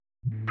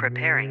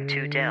Preparing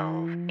to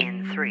delve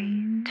in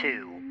 3,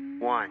 2,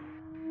 1.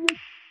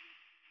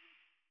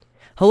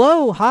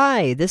 Hello,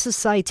 hi, this is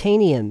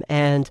Citanium,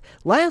 and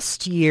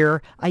last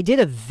year I did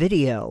a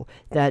video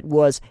that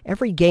was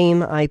every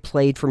game I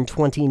played from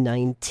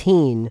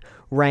 2019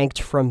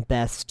 ranked from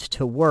best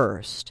to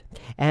worst.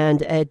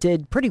 And it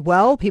did pretty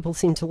well. People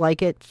seemed to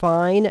like it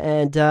fine,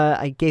 and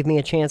it gave me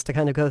a chance to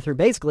kind of go through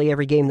basically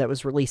every game that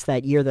was released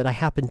that year that I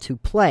happened to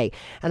play.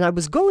 And I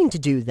was going to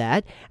do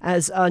that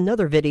as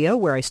another video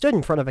where I stood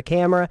in front of a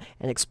camera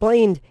and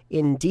explained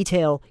in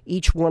detail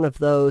each one of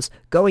those,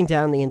 going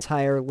down the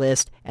entire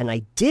list, and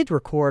I did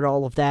record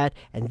all of that,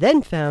 and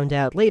then found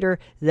out later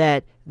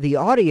that the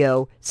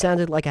audio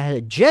sounded like I had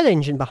a jet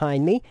engine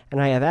behind me, and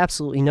I have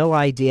absolutely no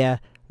idea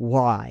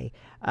why.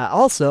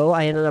 Also,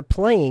 I ended up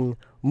playing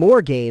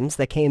more games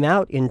that came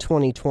out in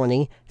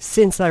 2020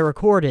 since I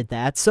recorded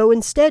that, so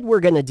instead we're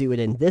going to do it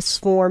in this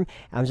form.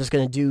 I'm just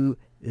going to do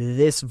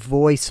this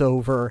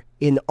voiceover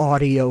in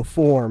audio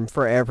form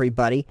for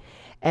everybody,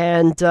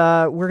 and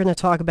we're going to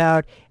talk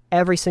about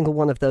every single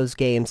one of those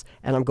games,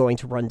 and I'm going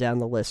to run down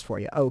the list for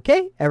you.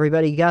 Okay,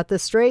 everybody got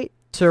this straight?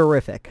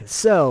 Terrific.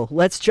 So,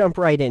 let's jump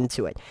right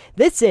into it.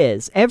 This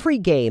is every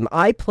game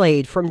I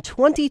played from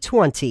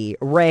 2020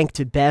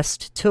 ranked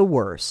best to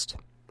worst.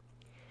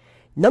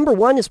 Number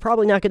one is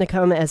probably not going to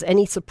come as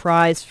any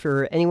surprise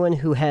for anyone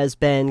who has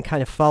been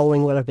kind of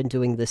following what I've been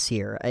doing this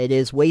year. It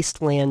is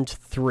Wasteland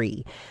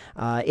 3.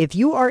 If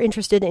you are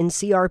interested in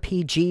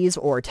CRPGs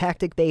or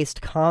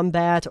tactic-based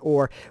combat,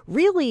 or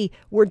really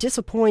were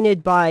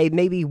disappointed by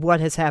maybe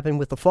what has happened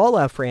with the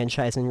Fallout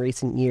franchise in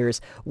recent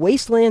years,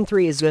 Wasteland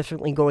 3 is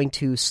definitely going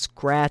to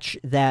scratch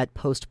that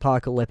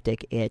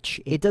post-apocalyptic itch.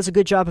 It does a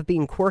good job of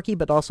being quirky,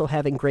 but also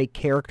having great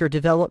character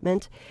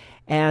development.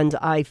 And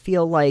I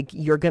feel like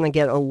you're going to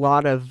get a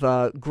lot of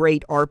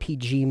great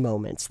RPG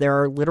moments.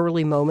 There are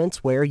literally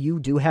moments where you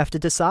do have to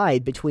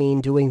decide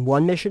between doing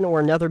one mission or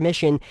another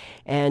mission,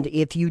 and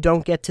if you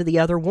don't get to the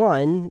other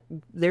one,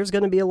 there's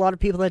going to be a lot of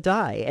people that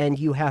die, and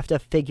you have to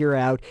figure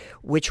out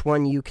which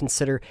one you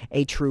consider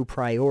a true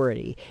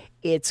priority.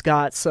 It's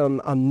got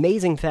some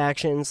amazing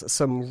factions,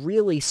 some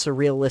really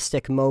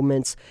surrealistic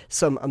moments,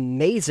 some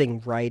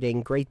amazing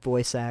writing, great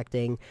voice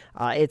acting.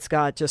 It's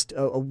got just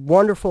a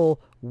wonderful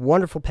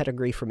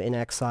pedigree from In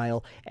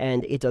Exile,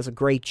 and it does a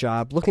great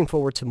job. Looking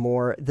forward to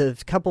more. The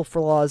couple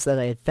flaws that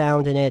I had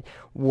found in it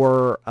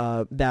were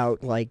about,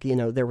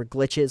 there were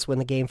glitches when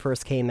the game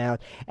first came out,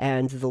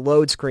 and the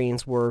load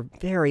screens were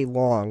very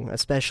long,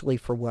 especially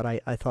for what I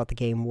thought the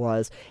game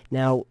was.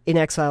 Now, In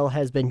Exile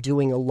has been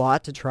doing a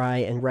lot to try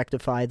and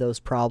rectify those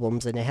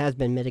problems, and it has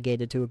been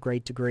mitigated to a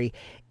great degree.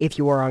 If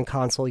you are on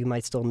console, you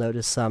might still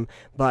notice some,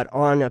 but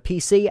on a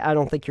PC, I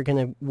don't think you're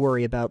going to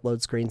worry about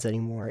load screens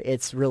anymore.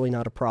 It's really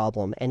not a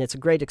problem, and it's a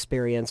great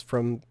experience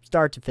from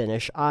start to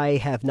finish. I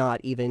have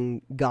not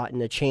even gotten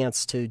a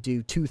chance to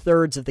do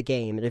 2/3 of the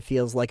game, and it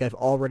feels like I've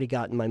already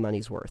gotten my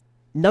money's worth.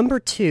 Number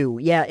two,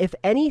 if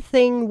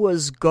anything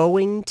was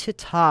going to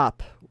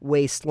top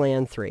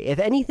Wasteland 3, if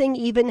anything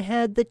even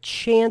had the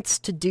chance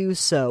to do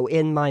so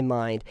in my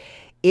mind,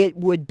 it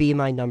would be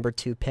my number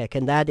two pick,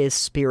 and that is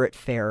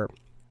Spiritfarer.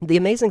 The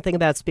amazing thing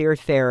about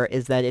Spiritfarer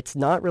is that it's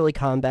not really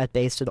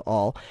combat-based at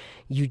all.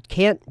 You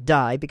can't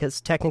die, because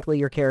technically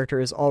your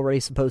character is already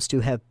supposed to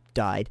have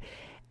died.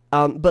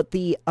 But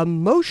the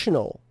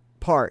emotional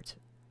part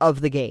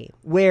of the game,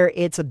 where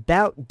it's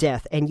about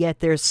death, and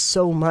yet there's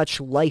so much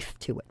life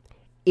to it,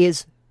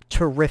 is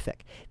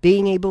terrific.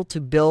 Being able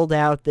to build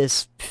out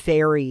this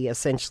fairy,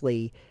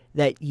 essentially,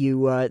 that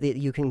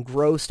you can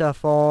grow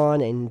stuff on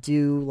and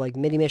do like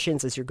mini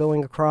missions as you're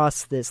going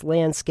across this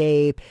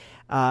landscape,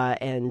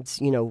 and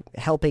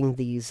helping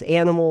these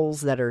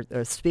animals that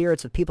are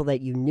spirits of people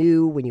that you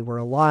knew when you were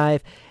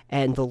alive,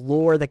 and the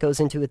lore that goes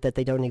into it that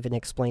they don't even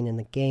explain in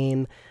the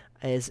game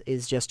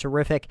is just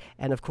terrific.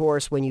 And of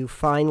course, when you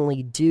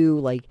finally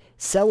do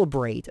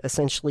celebrate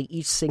essentially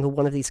each single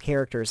one of these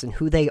characters and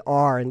who they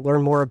are, and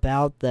learn more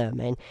about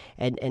them,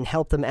 and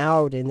help them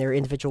out in their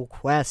individual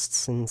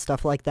quests and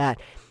stuff like that,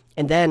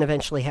 and then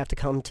eventually have to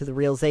come to the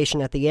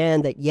realization at the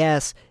end that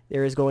yes,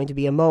 there is going to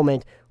be a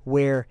moment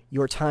where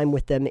your time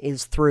with them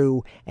is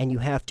through, and you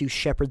have to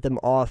shepherd them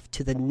off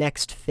to the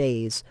next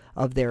phase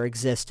of their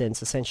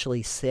existence,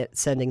 essentially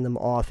sending them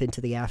off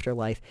into the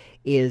afterlife,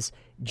 is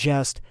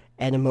just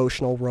an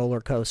emotional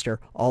roller coaster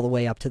all the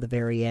way up to the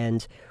very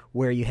end,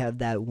 where you have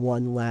that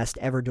one last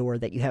ever door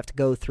that you have to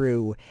go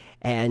through,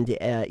 and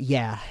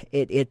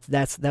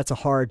that's a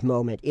hard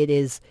moment. It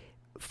is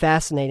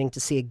fascinating to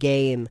see a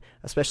game,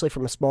 especially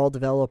from a small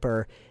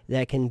developer,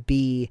 that can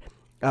be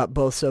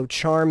both so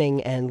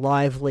charming and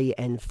lively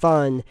and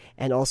fun,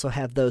 and also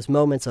have those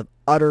moments of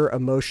utter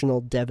emotional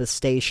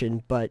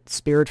devastation. But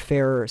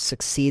Spiritfarer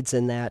succeeds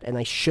in that, and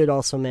I should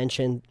also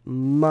mention,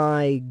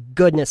 my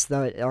goodness,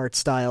 the art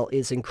style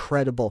is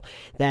incredible.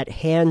 That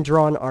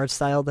hand-drawn art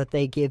style that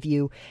they give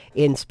you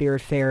in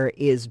Spiritfarer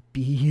is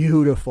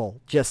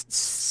beautiful, just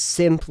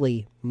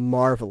simply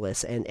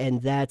marvelous,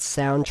 and that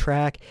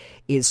soundtrack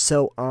is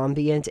so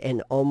ambient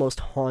and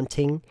almost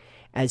haunting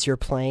as you're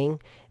playing,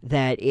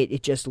 that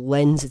it just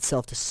lends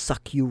itself to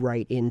suck you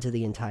right into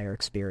the entire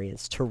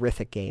experience.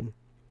 Terrific game.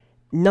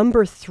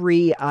 Number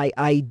 3,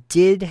 I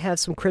did have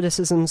some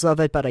criticisms of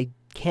it, but I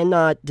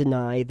cannot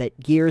deny that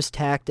Gears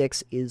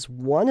Tactics is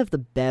one of the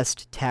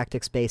best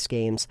tactics-based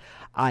games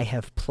I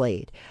have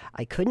played.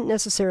 I couldn't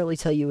necessarily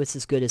tell you it's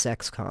as good as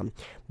XCOM,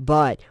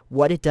 but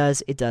what it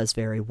does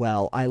very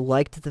well. I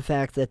liked the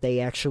fact that they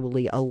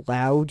actually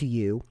allowed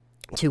you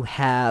to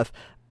have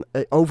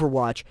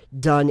Overwatch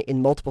done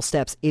in multiple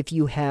steps. If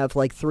you have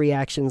like 3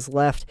 actions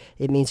left,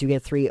 it means you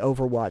get 3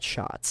 Overwatch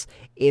shots.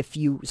 If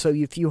you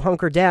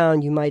hunker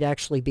down, you might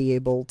actually be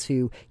able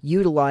to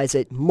utilize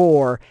it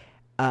more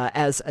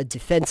as a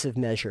defensive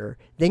measure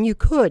than you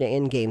could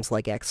in games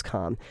like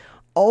XCOM.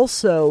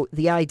 Also,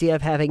 the idea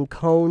of having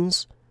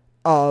cones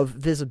of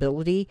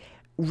visibility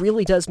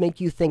really does make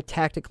you think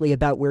tactically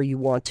about where you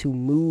want to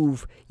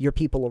move your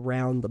people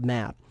around the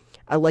map.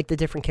 I like the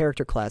different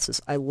character classes.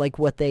 I like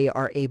what they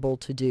are able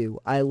to do.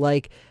 I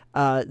like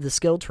the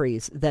skill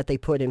trees that they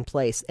put in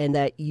place, and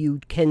that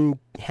you can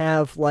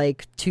have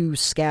like 2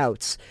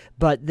 scouts,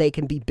 but they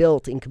can be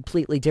built in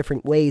completely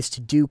different ways to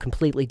do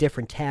completely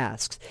different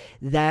tasks.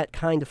 That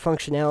kind of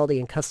functionality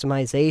and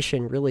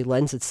customization really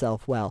lends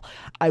itself well.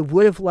 I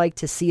would have liked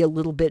to see a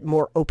little bit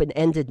more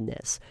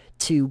open-endedness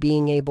to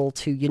being able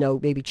to,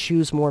 maybe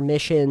choose more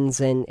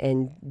missions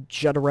and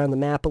jut around the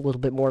map a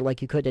little bit more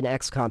like you could in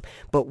XCOM.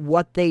 But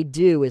what they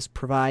do is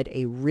provide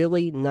a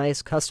really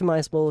nice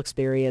customizable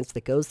experience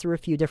that goes through a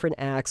few different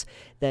acts,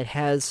 that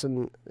has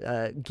some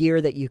gear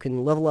that you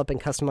can level up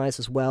and customize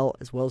as well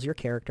as your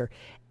character,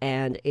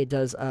 and it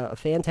does a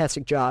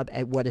fantastic job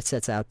at what it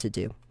sets out to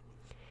do.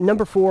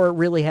 Number 4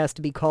 really has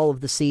to be Call of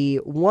the Sea.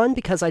 1,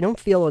 because I don't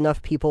feel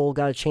enough people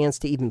got a chance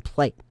to even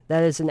play.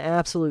 That is an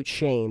absolute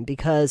shame,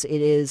 because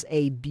it is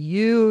a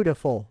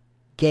beautiful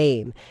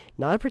game.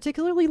 Not a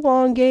particularly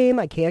long game,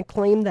 I can't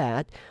claim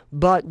that,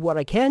 but what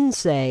I can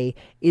say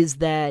is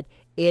that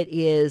it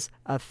is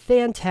a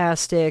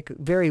fantastic,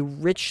 very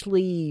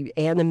richly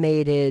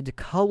animated,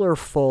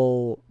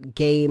 colorful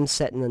game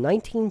set in the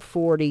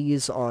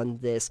 1940s on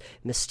this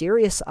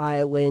mysterious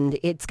island.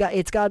 It's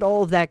got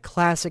all of that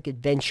classic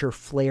adventure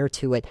flair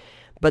to it.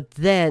 But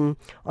then,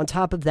 on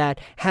top of that,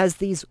 has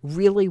these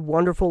really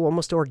wonderful,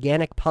 almost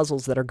organic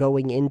puzzles that are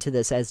going into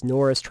this as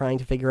Nora's trying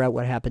to figure out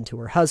what happened to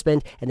her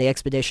husband, and the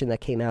expedition that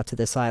came out to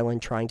this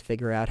island trying to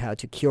figure out how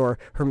to cure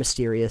her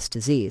mysterious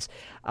disease.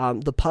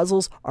 The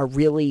puzzles are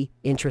really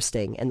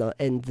interesting, and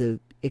the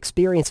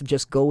experience of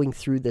just going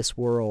through this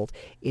world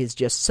is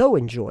just so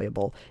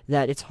enjoyable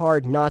that it's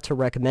hard not to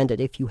recommend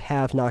it if you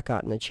have not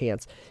gotten a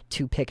chance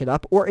to pick it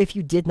up, or if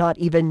you did not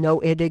even know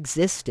it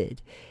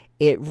existed.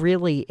 It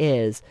really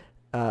is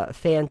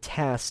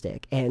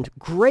fantastic, and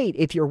great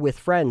if you're with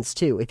friends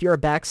too. If you're a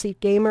backseat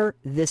gamer,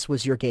 this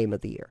was your game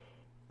of the year.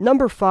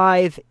 Number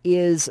 5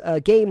 is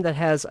a game that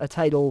has a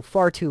title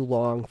far too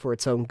long for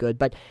its own good,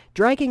 but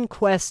Dragon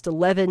Quest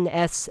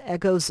XI's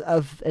Echoes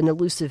of an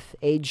Elusive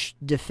Age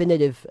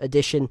Definitive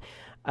Edition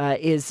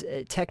is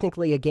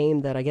technically a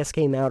game that I guess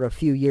came out a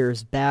few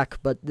years back,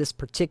 but this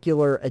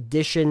particular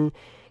edition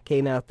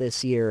came out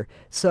this year,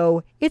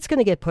 so it's going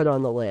to get put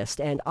on the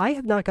list. And I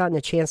have not gotten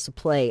a chance to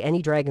play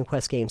any Dragon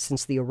Quest game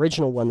since the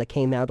original one that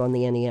came out on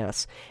the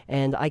NES,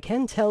 and I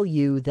can tell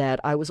you that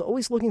I was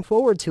always looking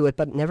forward to it,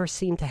 but never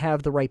seemed to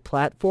have the right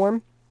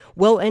platform.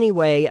 Well,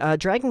 anyway,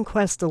 Dragon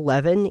Quest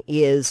XI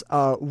is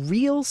a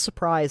real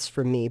surprise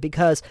for me,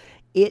 because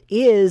it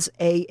is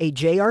a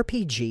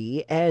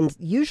JRPG, and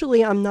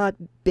usually I'm not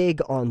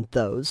big on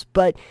those,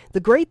 but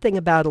the great thing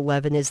about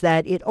 11 is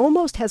that it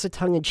almost has a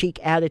tongue-in-cheek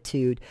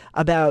attitude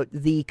about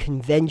the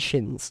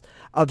conventions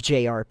of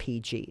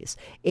JRPGs.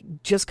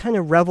 It just kind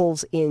of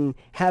revels in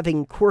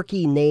having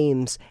quirky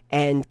names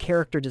and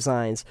character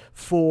designs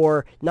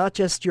for not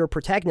just your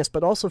protagonist,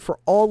 but also for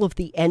all of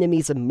the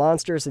enemies and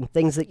monsters and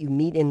things that you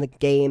meet in the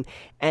game,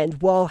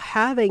 and while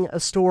having a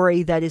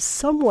story that is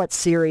somewhat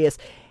serious,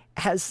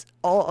 has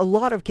a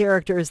lot of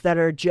characters that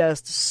are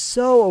just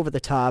so over the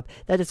top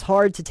that it's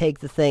hard to take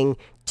the thing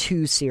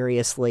too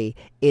seriously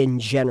in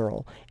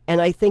general.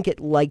 And I think it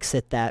likes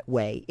it that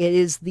way. It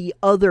is the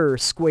other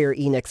Square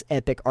Enix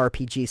epic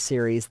RPG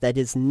series that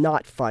is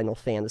not Final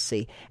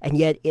Fantasy, and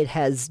yet it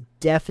has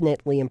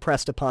definitely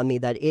impressed upon me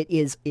that it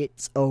is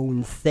its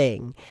own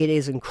thing. It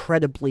is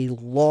incredibly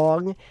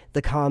long.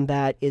 The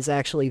combat is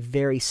actually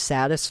very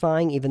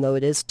satisfying, even though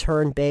it is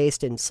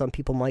turn-based, and some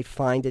people might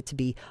find it to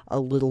be a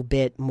little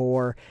bit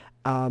more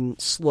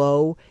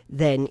slow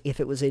than if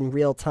it was in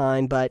real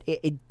time, but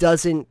it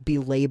doesn't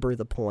belabor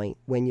the point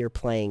when you're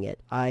playing it.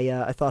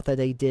 I thought that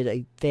they did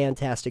a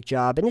fantastic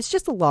job, and it's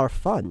just a lot of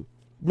fun.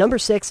 Number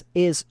 6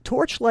 is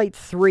Torchlight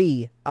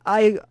 3.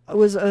 I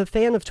was a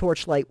fan of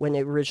Torchlight when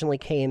it originally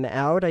came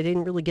out. I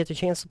didn't really get the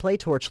chance to play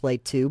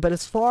Torchlight 2, but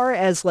as far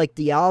as like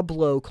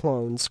Diablo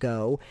clones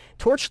go,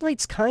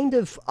 Torchlight's kind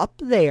of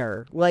up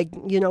there, like,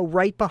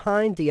 right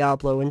behind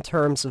Diablo in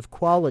terms of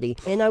quality.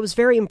 And I was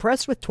very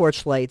impressed with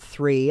Torchlight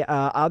 3.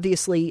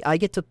 Obviously, I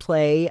get to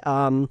play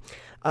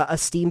A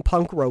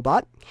steampunk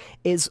robot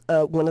is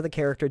one of the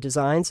character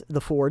designs,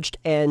 the Forged,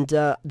 and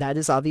that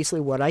is obviously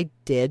what I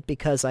did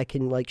because I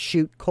can like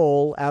shoot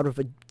coal out of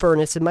a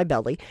furnace in my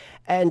belly.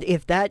 And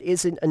if that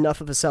isn't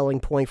enough of a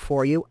selling point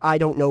for you, I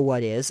don't know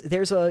what is.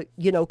 There's a,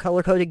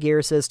 color-coded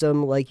gear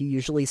system like you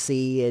usually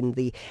see in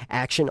the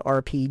action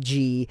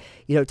RPG,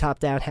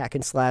 top-down hack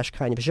and slash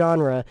kind of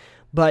genre,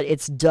 but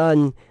it's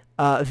done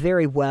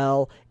very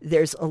well.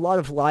 There's a lot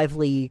of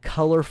lively,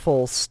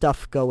 colorful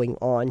stuff going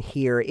on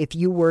here. If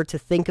you were to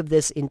think of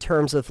this in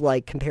terms of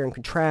like compare and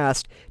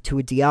contrast to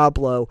a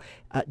Diablo,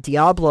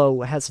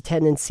 Diablo has a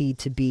tendency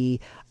to be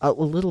a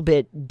little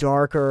bit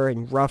darker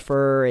and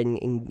rougher and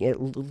a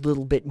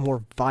little bit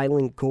more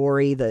violent,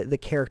 gory. The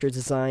character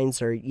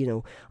designs are,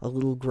 a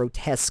little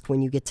grotesque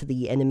when you get to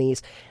the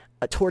enemies.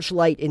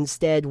 Torchlight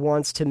instead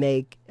wants to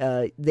make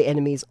the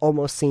enemies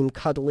almost seem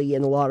cuddly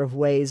in a lot of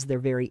ways. They're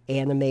very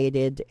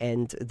animated,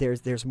 and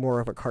there's more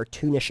of a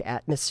cartoonish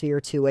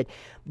atmosphere to it.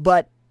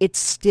 But it's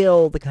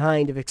still the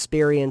kind of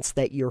experience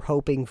that you're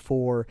hoping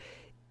for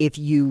if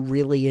you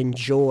really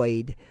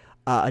enjoyed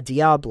a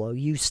Diablo.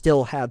 You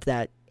still have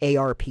that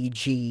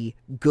ARPG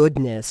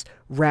goodness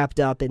wrapped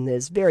up in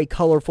this very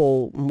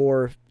colorful,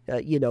 more,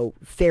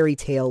 fairy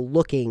tale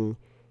looking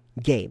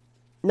game.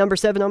 Number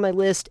 7 on my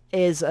list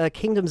is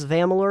Kingdoms of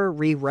Amalur: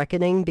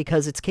 Re-Reckoning,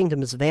 because it's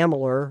Kingdoms of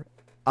Amalur,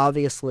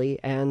 obviously,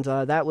 and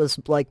that was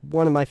like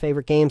one of my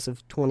favorite games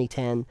of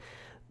 2010.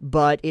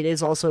 But it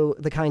is also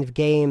the kind of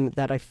game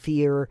that I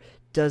fear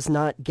does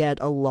not get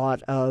a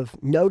lot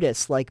of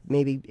notice. Like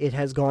maybe it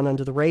has gone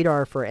under the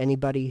radar for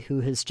anybody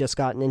who has just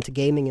gotten into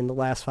gaming in the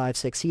last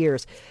 5-6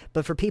 years.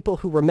 But for people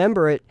who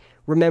remember it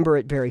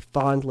very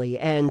fondly.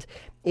 And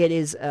it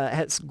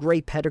has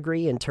great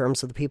pedigree in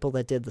terms of the people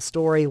that did the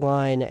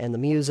storyline and the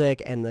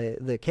music and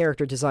the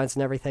character designs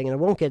and everything. And I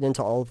won't get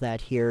into all of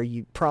that here.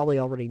 You probably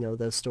already know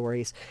those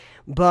stories.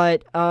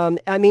 But,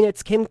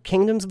 it's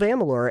Kingdoms of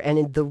Amalur.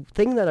 And the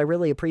thing that I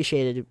really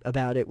appreciated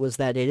about it was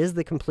that it is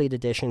the complete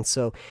edition.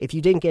 So if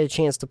you didn't get a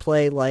chance to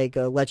play like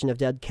Legend of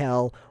Dead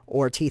Kel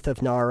or Teeth of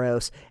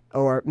Naros,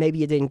 or maybe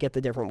you didn't get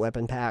the different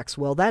weapon packs,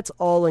 well, that's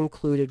all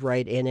included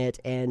right in it,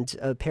 and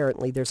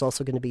apparently there's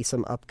also going to be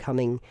some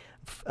upcoming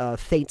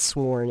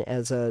Fatesworn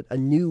as a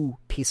new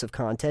piece of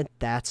content.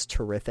 That's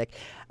terrific.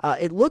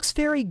 It looks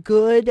very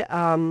good,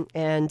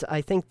 and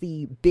I think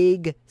the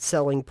big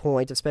selling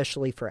point,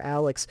 especially for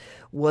Alex,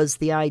 was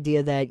the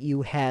idea that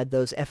you had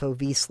those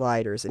FOV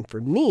sliders, and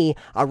for me,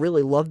 I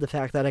really loved the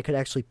fact that I could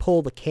actually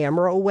pull the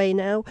camera away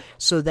now,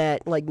 so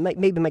that like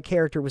maybe my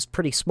character was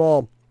pretty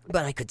small,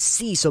 but I could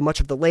see so much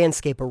of the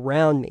landscape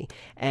around me,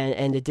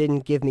 and it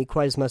didn't give me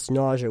quite as much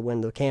nausea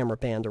when the camera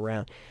panned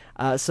around.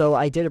 So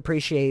I did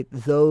appreciate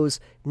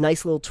those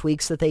nice little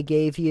tweaks that they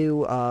gave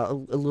you, a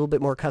little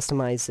bit more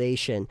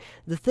customization.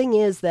 The thing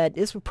is that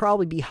this would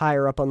probably be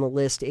higher up on the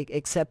list,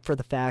 except for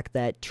the fact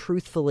that,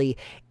 truthfully,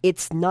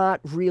 it's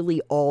not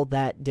really all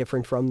that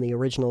different from the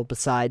original,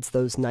 besides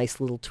those nice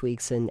little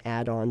tweaks and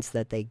add-ons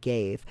that they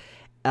gave.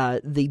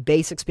 The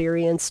base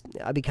experience,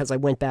 because I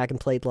went back and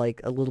played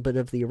like a little bit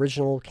of the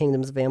original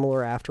Kingdoms of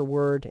Amalur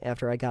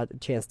after I got a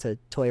chance to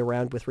toy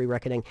around with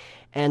Re-Reckoning,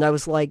 and I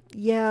was like,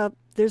 yeah,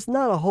 there's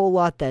not a whole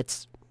lot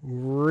that's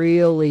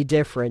really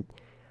different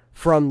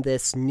from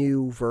this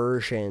new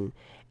version,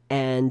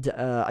 and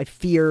I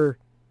fear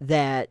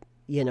that,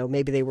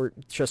 maybe they were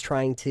just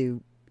trying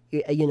to,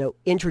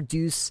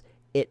 introduce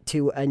it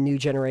to a new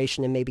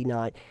generation and maybe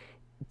not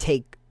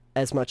take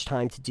as much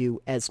time to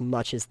do as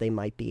much as they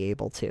might be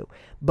able to.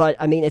 But,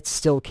 it's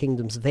still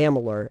Kingdoms of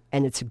Amalur,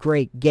 and it's a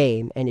great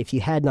game, and if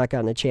you had not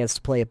gotten a chance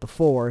to play it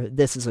before,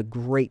 this is a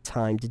great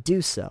time to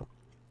do so.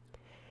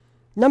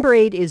 Number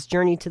 8 is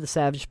Journey to the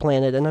Savage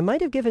Planet, and I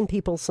might have given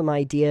people some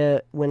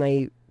idea when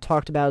I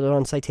talked about it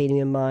on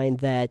Titanium Mine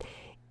that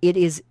it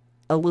is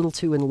a little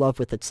too in love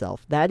with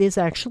itself. That is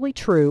actually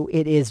true.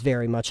 It is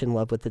very much in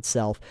love with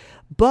itself.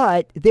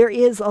 But there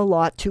is a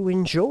lot to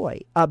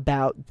enjoy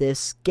about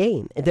this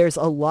game. There's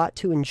a lot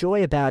to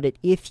enjoy about it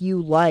if you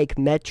like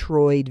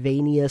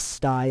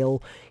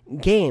Metroidvania-style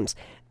games.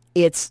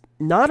 It's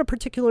not a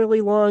particularly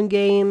long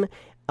game.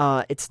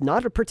 It's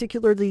not a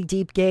particularly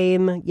deep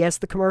game. Yes,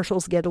 the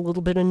commercials get a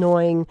little bit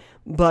annoying,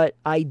 but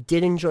I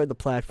did enjoy the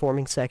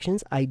platforming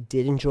sections. I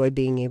did enjoy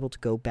being able to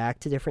go back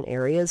to different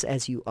areas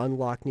as you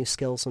unlock new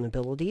skills and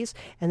abilities,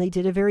 and they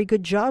did a very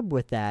good job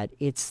with that.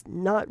 It's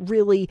not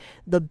really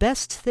the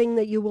best thing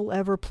that you will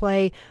ever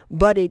play,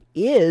 but it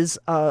is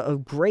a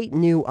great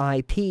new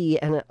IP,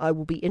 and I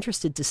will be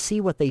interested to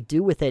see what they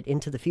do with it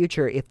into the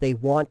future if they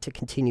want to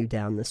continue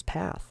down this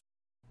path.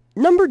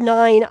 Number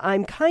 9,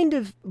 I'm kind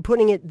of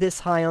putting it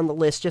this high on the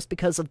list just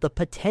because of the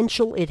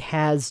potential it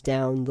has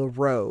down the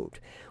road,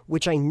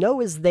 which I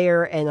know is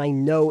there and I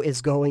know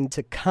is going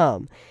to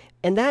come,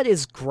 and that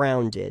is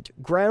Grounded.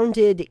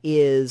 Grounded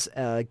is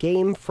a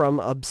game from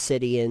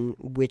Obsidian,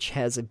 which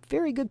has a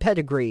very good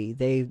pedigree.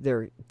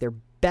 They're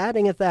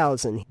batting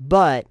 1,000,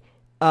 but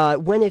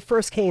when it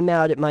first came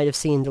out, it might have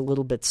seemed a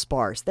little bit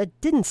sparse. That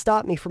didn't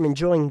stop me from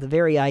enjoying the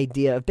very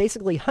idea of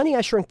basically Honey,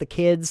 I Shrunk the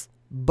Kids,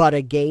 but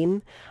a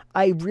game.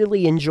 I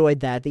really enjoyed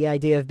that, the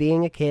idea of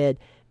being a kid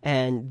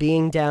and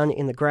being down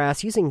in the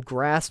grass, using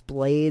grass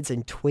blades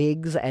and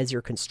twigs as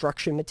your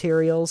construction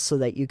materials so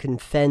that you can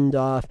fend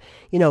off,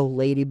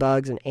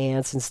 ladybugs and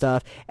ants and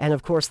stuff. And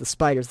of course, the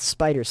spiders. The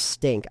spiders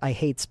stink. I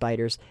hate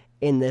spiders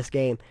in this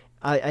game.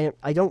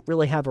 I don't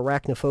really have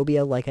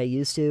arachnophobia like I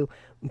used to,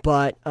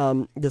 but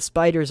the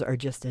spiders are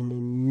just an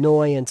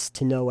annoyance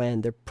to no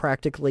end. They're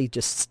practically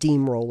just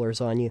steamrollers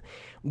on you.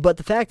 But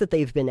the fact that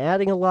they've been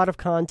adding a lot of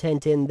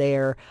content in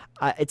there,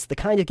 it's the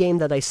kind of game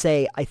that I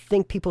say I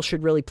think people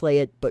should really play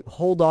it, but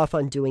hold off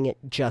on doing it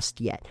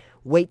just yet.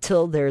 Wait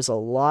till there's a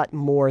lot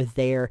more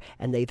there,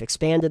 and they've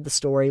expanded the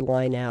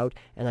storyline out,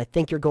 and I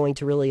think you're going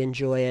to really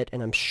enjoy it,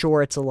 and I'm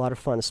sure it's a lot of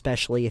fun,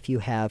 especially if you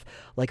have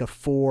like a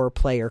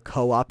 4-player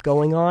co-op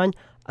going on.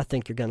 I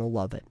think you're going to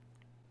love it.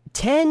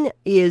 10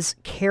 is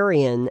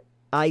Carrion.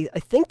 I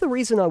think the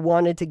reason I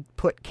wanted to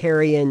put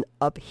Carrion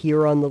up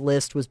here on the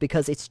list was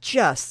because it's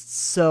just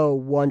so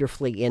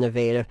wonderfully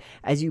innovative.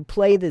 As you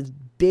play this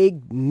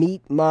big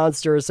meat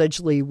monster,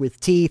 essentially with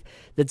teeth,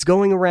 that's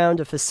going around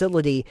a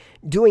facility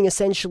doing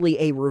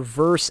essentially a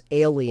reverse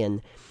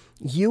Alien.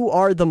 You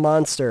are the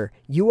monster.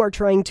 You are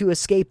trying to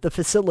escape the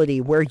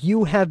facility where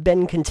you have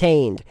been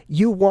contained.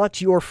 You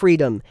want your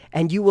freedom,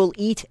 and you will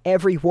eat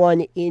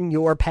everyone in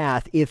your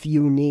path if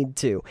you need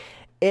to.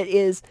 It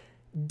is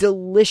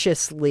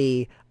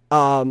deliciously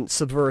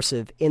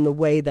subversive in the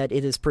way that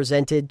it is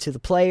presented to the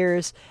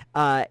players.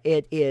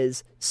 It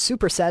is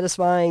super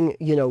satisfying,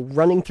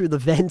 running through the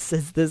vents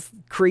as this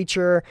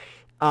creature,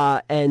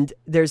 and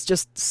there's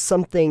just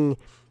something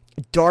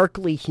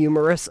darkly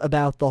humorous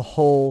about the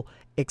whole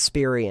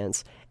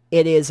experience.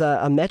 It is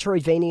a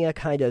Metroidvania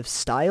kind of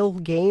style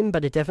game,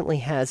 but it definitely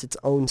has its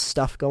own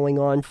stuff going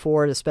on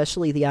for it,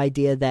 especially the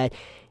idea that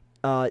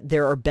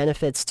there are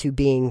benefits to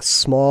being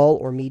small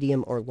or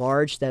medium or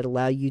large that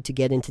allow you to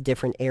get into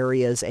different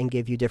areas and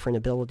give you different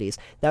abilities.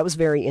 That was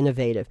very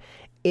innovative.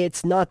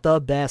 It's not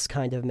the best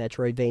kind of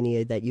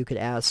Metroidvania that you could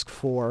ask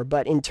for,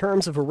 but in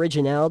terms of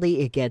originality,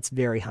 it gets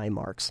very high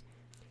marks.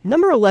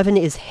 Number 11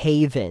 is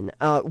Haven.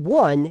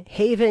 1,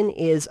 Haven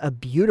is a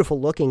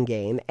beautiful looking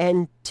game,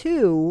 and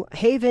 2,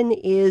 Haven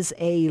is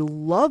a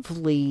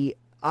lovely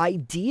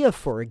idea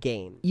for a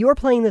game. You're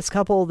playing this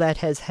couple that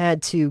has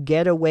had to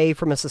get away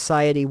from a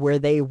society where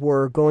they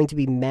were going to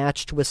be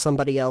matched with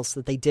somebody else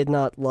that they did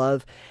not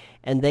love,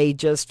 and they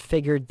just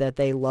figured that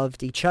they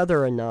loved each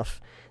other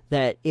enough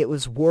that it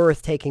was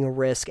worth taking a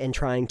risk and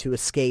trying to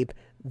escape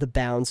the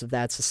bounds of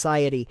that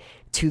society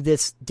to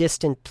this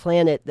distant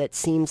planet that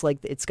seems like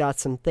it's got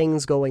some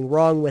things going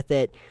wrong with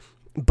it,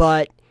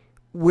 but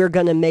we're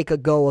going to make a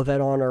go of it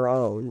on our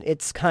own.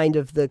 It's kind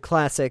of the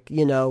classic,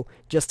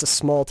 just a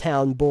small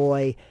town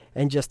boy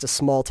and just a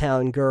small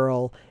town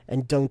girl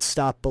and don't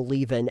stop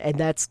believing. And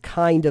that's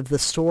kind of the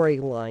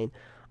storyline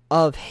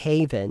of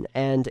Haven,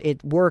 and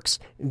it works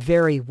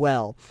very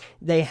well.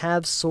 They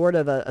have sort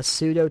of a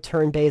pseudo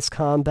turn-based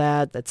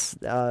combat that's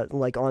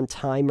like on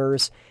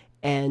timers,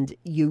 and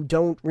you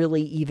don't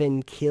really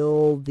even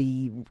kill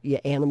the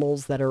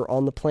animals that are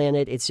on the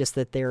planet. It's just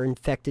that they're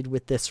infected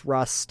with this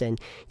rust, and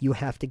you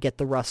have to get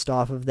the rust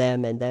off of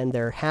them, and then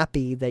they're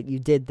happy that you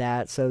did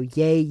that. So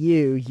yay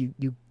you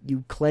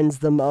cleanse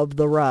them of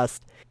the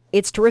rust.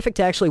 It's terrific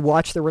to actually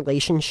watch the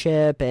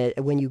relationship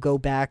when you go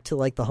back to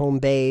like the home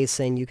base,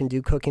 and you can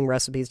do cooking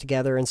recipes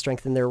together and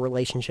strengthen their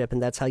relationship,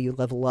 and that's how you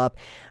level up.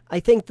 I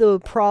think the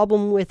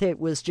problem with it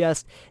was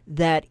just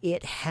that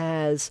it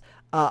has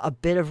a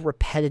bit of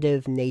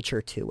repetitive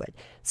nature to it.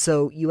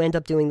 So you end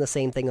up doing the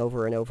same thing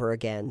over and over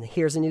again.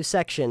 Here's a new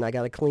section. I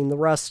got to clean the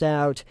rust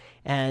out,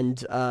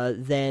 and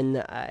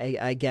then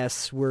I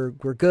guess we're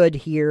good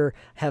here.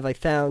 Have I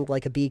found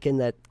like a beacon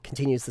that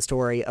continues the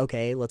story?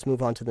 Okay, let's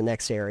move on to the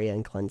next area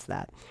and cleanse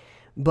that.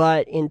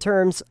 But in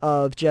terms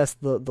of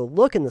just the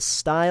look and the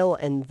style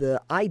and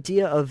the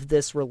idea of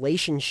this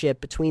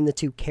relationship between the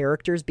two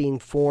characters being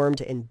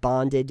formed and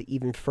bonded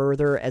even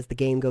further as the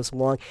game goes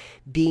along,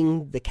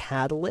 being the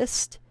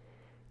catalyst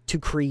to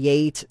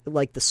create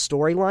like the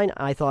storyline,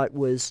 I thought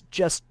was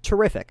just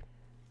terrific.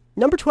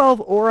 Number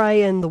 12,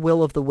 Ori and the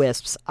Will of the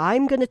Wisps.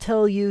 I'm going to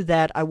tell you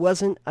that I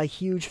wasn't a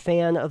huge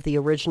fan of the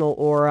original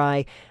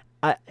Ori.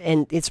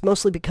 And it's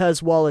mostly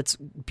because while it's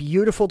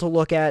beautiful to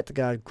look at,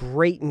 got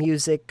great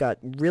music, got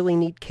really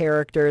neat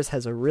characters,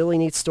 has a really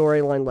neat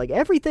storyline, like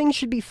everything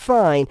should be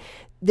fine,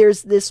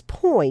 there's this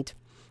point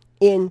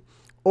in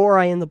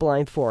Ori and the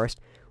Blind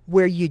Forest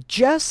where you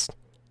just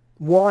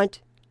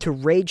want to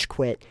rage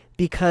quit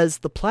because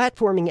the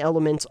platforming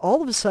elements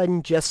all of a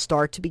sudden just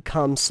start to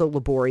become so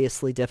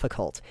laboriously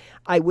difficult.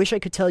 I wish I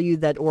could tell you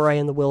that Ori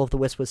and the Will of the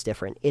Wisp was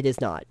different. It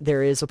is not.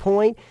 There is a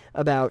point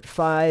about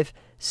 5-6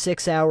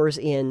 hours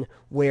in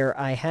where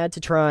I had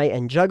to try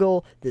and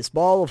juggle this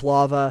ball of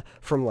lava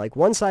from like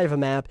one side of a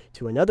map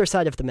to another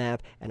side of the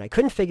map, and I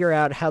couldn't figure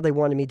out how they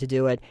wanted me to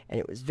do it, and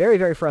it was very,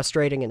 very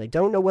frustrating, and I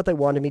don't know what they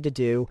wanted me to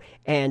do,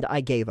 and I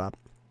gave up.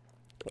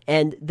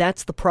 And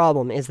that's the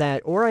problem, is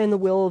that Ori and the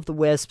Will of the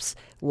Wisps,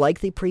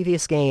 like the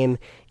previous game,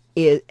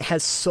 it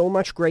has so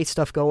much great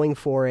stuff going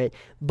for it,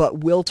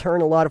 but will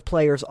turn a lot of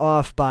players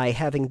off by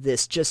having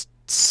this just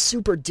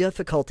super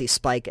difficulty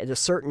spike at a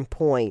certain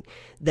point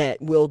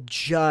that will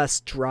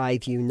just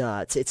drive you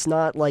nuts. It's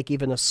not like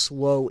even a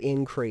slow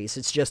increase.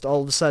 It's just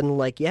all of a sudden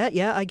like,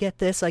 yeah, I get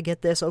this,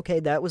 okay,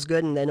 that was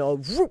good, and then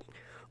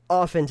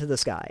off into the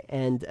sky,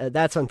 and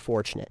that's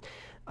unfortunate.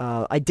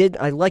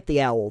 I like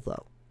the owl,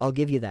 though. I'll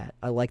give you that.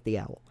 I like the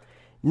owl.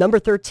 Number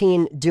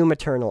 13, Doom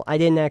Eternal. I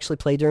didn't actually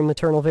play Doom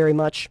Eternal very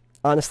much.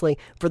 Honestly,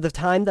 for the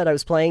time that I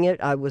was playing it,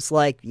 I was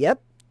like,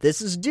 yep,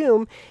 this is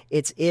Doom.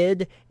 It's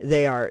id.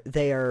 They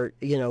are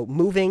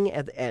moving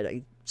at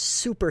a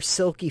super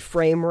silky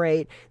frame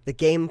rate. The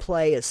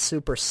gameplay is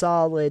super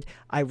solid.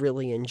 I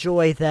really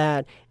enjoy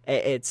that.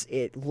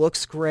 It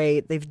looks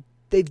great.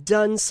 They've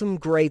done some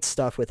great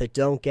stuff with it,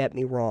 don't get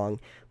me wrong,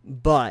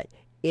 but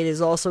it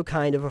is also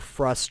kind of a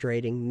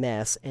frustrating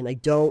mess, and I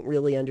don't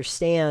really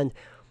understand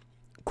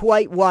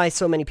quite why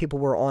so many people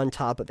were on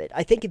top of it.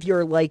 I think if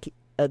you're like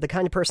the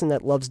kind of person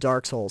that loves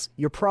Dark Souls,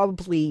 you're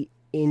probably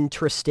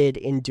interested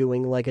in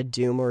doing like a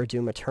Doom or a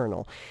Doom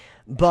Eternal.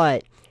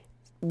 But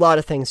a lot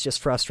of things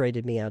just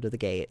frustrated me out of the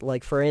gate.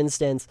 Like, for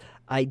instance,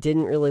 I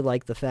didn't really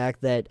like the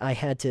fact that I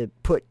had to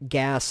put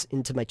gas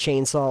into my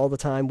chainsaw all the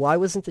time. Why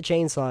wasn't the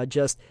chainsaw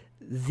just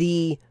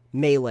the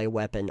melee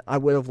weapon? I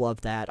would have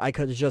loved that. I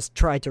could have just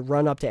tried to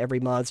run up to every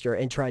monster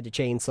and tried to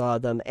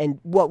chainsaw them, and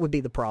what would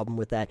be the problem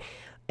with that?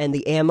 And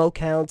the ammo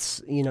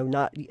counts,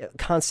 not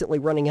constantly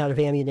running out of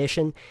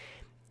ammunition.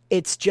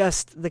 It's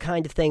just the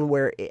kind of thing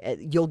where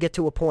you'll get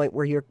to a point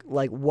where you're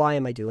like, why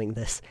am I doing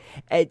this?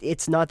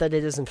 It's not that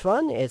it isn't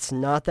fun. It's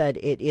not that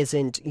it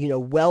isn't,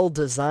 well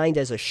designed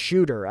as a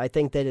shooter. I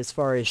think that as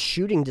far as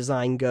shooting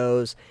design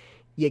goes,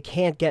 you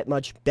can't get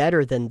much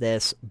better than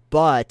this.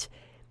 But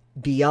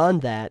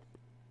beyond that,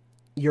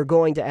 you're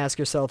going to ask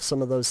yourself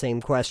some of those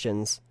same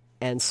questions.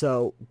 And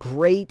so,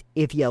 great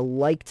if you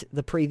liked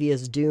the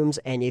previous Dooms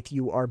and if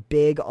you are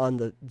big on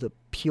the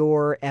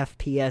pure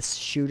FPS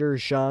shooter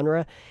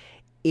genre.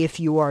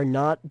 If you are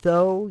not,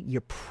 though,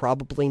 you're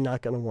probably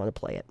not going to want to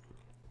play it.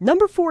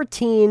 Number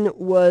 14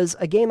 was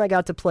a game I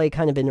got to play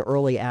kind of in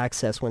early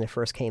access when it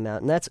first came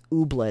out, and that's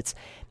Ooblets.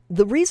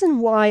 The reason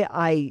why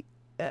I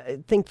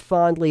think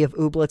fondly of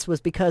Ooblets was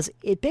because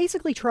it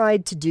basically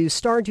tried to do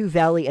Stardew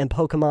Valley and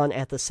Pokemon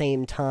at the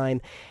same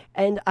time,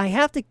 and I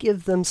have to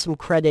give them some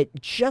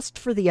credit just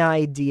for the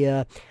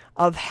idea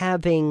of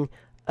having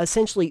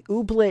essentially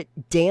Ooblet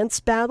dance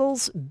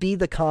battles be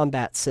the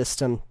combat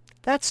system.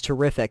 That's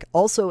terrific.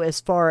 Also,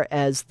 as far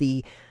as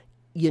the,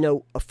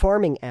 a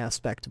farming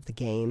aspect of the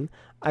game,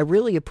 I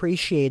really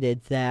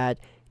appreciated that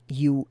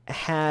you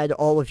had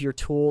all of your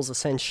tools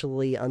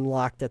essentially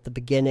unlocked at the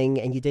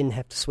beginning and you didn't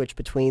have to switch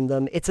between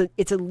them. It's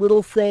a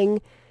little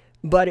thing,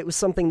 but it was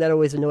something that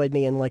always annoyed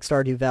me in like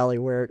Stardew Valley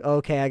where,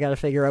 okay, I got to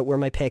figure out where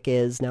my pick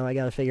is. Now I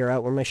got to figure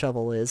out where my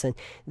shovel is. And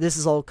this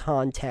is all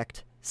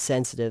context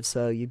sensitive.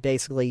 So you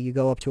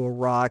go up to a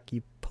rock,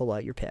 you pull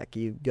out your pick.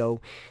 You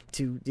go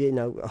to,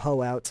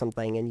 hoe out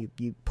something and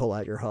you pull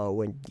out your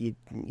hoe and you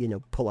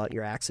pull out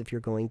your axe if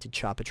you're going to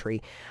chop a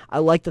tree. I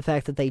like the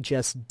fact that they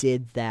just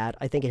did that.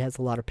 I think it has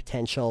a lot of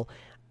potential.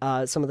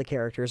 Some of the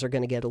characters are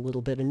going to get a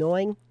little bit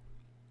annoying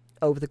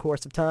over the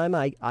course of time.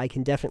 I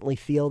can definitely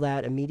feel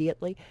that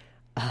immediately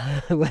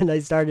when I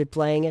started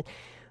playing it.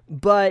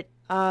 But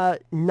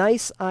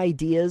nice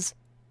ideas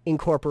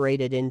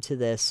incorporated into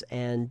this,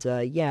 and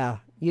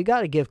you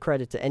got to give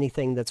credit to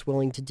anything that's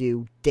willing to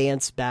do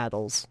dance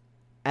battles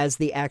as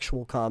the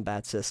actual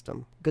combat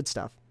system. Good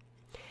stuff.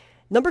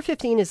 Number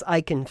 15 is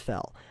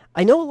Ikenfell.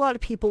 I know a lot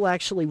of people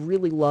actually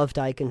really loved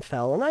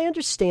Ikenfell, and I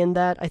understand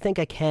that. I think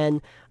I can.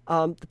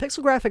 The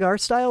pixel graphic art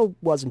style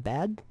wasn't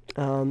bad.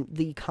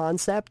 The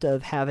concept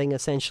of having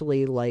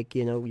essentially like,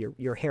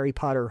 your Harry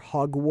Potter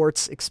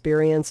Hogwarts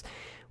experience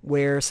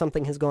where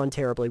something has gone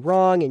terribly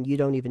wrong and you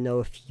don't even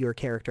know if your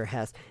character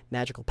has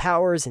magical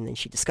powers, and then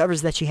she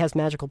discovers that she has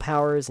magical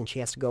powers and she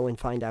has to go and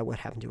find out what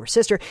happened to her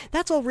sister.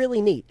 That's all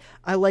really neat.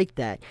 I like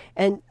that.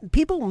 And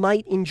people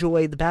might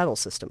enjoy the battle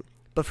system.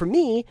 But for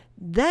me,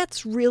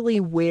 that's really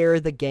where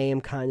the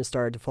game kind of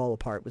started to fall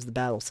apart, was the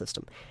battle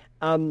system.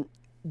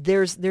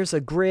 There's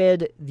a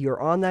grid, you're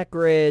on that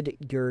grid,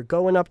 you're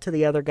going up to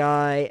the other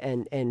guy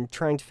and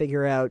trying to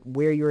figure out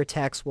where your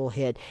attacks will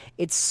hit.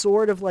 It's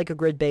sort of like a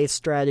grid-based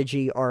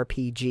strategy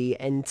RPG,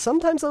 and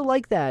sometimes I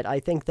like that.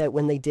 I think that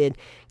when they did,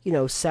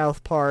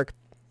 South Park,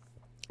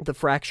 The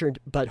Fractured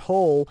But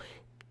Whole,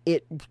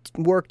 it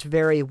worked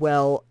very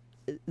well.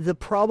 The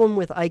problem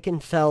with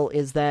Ikenfell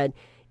is that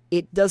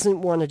it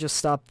doesn't want to just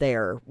stop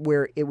there,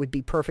 where it would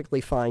be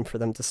perfectly fine for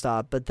them to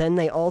stop. But then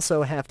they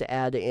also have to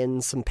add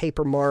in some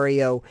Paper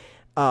Mario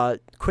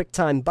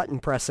QuickTime button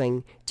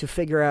pressing to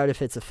figure out if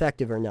it's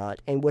effective or not.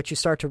 And what you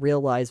start to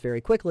realize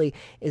very quickly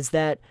is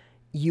that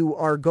you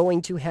are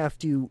going to have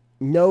to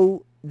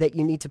know that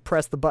you need to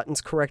press the buttons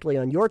correctly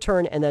on your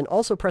turn, and then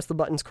also press the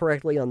buttons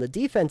correctly on the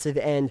defensive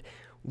end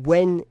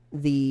when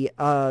the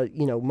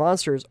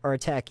monsters are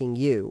attacking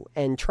you,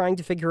 and trying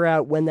to figure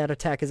out when that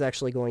attack is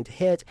actually going to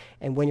hit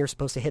and when you're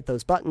supposed to hit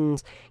those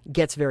buttons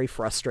gets very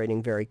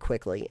frustrating very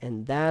quickly,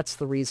 and that's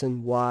the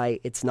reason why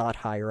it's not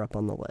higher up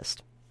on the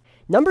list.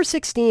 Number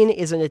 16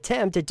 is an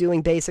attempt at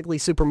doing basically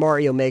Super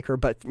Mario Maker,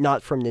 but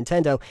not from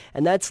Nintendo,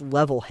 and that's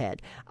Levelhead.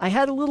 I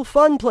had a little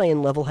fun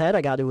playing Levelhead,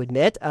 I got to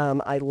admit.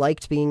 I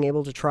liked being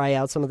able to try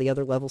out some of the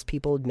other levels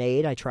people had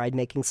made. I tried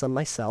making some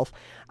myself.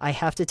 I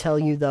have to tell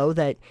you, though,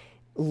 that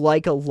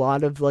like a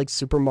lot of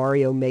Super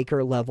Mario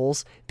Maker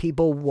levels,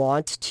 people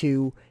want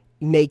to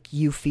make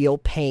you feel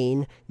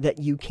pain that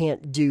you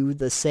can't do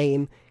the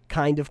same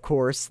kind of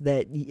course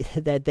that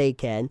they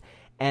can.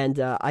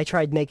 And I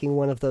tried making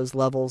one of those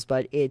levels,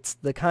 but it's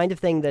the kind of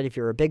thing that if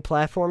you're a big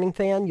platforming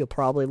fan, you'll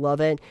probably love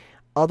it.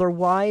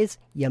 Otherwise,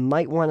 you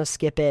might want to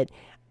skip it.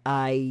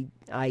 I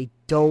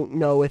don't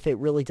know if it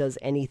really does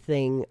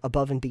anything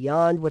above and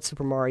beyond what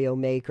Super Mario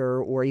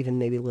Maker or even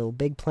maybe Little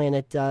Big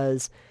Planet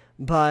does,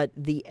 but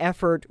the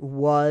effort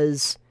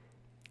was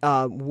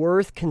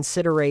worth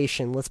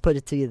consideration. Let's put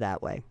it to you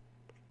that way.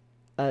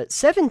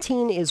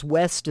 17 is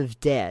West of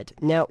Dead.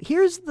 Now,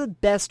 here's the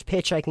best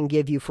pitch I can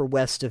give you for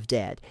West of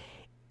Dead.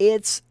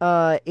 It's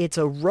a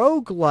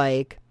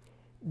roguelike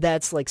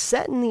that's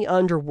set in the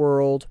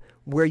underworld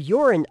where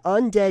you're an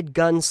undead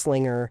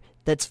gunslinger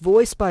that's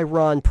voiced by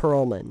Ron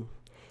Perlman.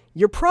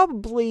 You're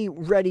probably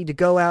ready to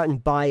go out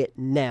and buy it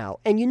now.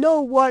 And you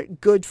know what?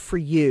 Good for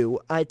you.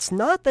 It's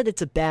not that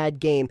it's a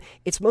bad game.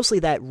 It's mostly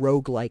that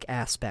roguelike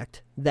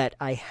aspect that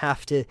I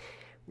have to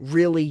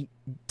really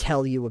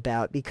tell you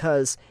about,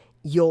 because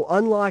you'll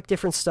unlock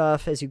different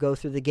stuff as you go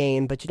through the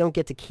game, but you don't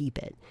get to keep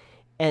it.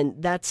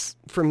 And that's,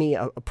 for me,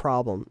 a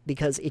problem,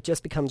 because it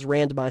just becomes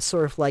randomized,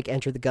 sort of like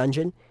Enter the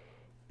Gungeon.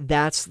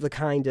 That's the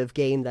kind of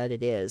game that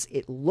it is.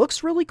 It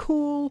looks really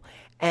cool,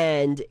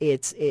 and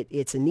it's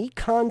a neat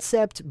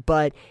concept,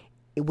 but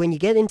when you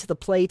get into the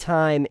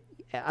playtime,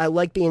 I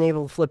like being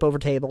able to flip over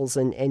tables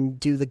and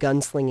do the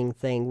gunslinging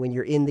thing when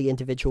you're in the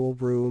individual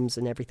rooms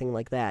and everything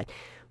like that.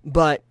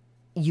 But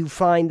you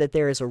find that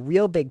there is a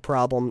real big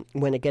problem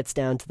when it gets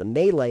down to the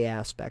melee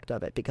aspect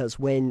of it, because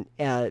when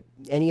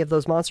any of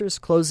those monsters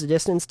close the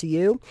distance to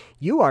you,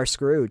 you are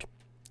screwed.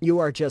 You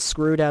are just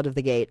screwed out of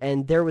the gate.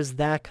 And there was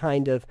that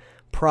kind of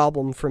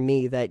problem for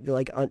me, that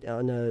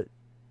on a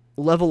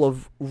level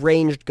of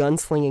ranged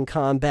gunslinging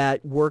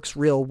combat works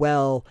real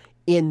well.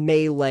 In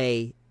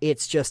melee,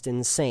 it's just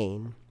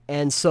insane.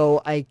 And so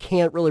I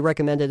can't really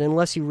recommend it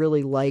unless you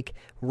really like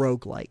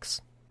roguelikes.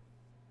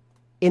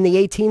 In the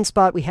 18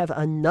 spot, we have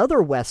another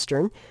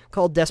Western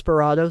called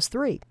Desperados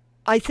 3.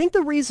 I think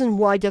the reason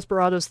why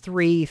Desperados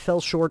 3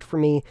 fell short for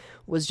me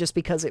was just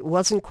because it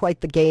wasn't quite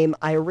the game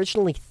I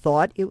originally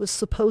thought it was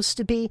supposed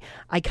to be.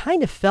 I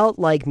kind of felt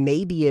like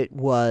maybe it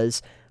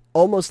was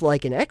almost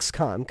like an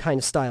XCOM kind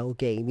of style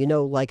game,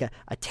 like a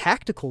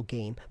tactical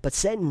game, but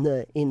set in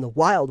the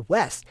Wild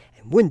West.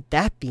 And wouldn't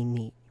that be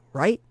neat,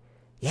 right?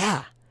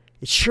 Yeah,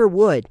 it sure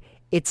would.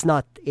 It's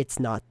not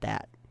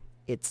that.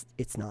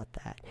 It's not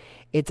that.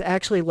 It's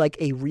actually like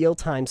a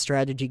real-time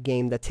strategy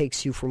game that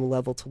takes you from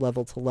level to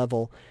level to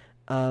level,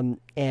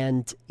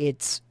 and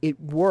it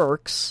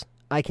works.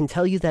 I can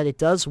tell you that it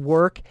does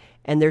work,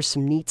 and there's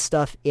some neat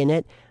stuff in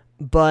it,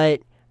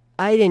 but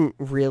I didn't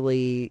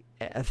really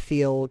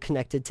feel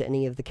connected to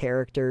any of the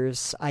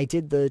characters. I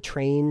did the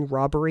train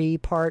robbery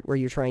part where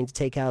you're trying to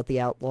take out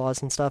the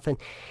outlaws and stuff, and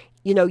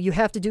you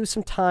have to do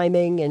some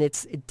timing, and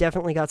it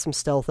definitely got some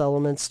stealth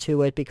elements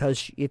to it,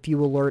 because if you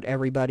alert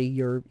everybody,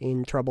 you're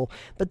in trouble.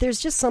 But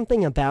there's just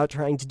something about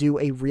trying to do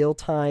a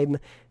real-time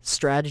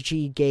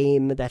strategy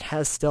game that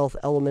has stealth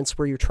elements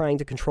where you're trying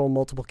to control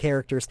multiple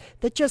characters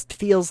that just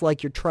feels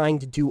like you're trying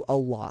to do a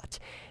lot.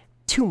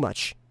 Too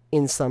much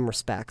in some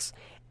respects.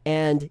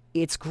 And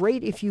it's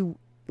great if you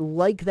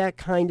like that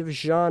kind of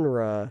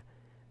genre,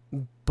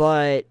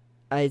 but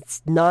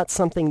it's not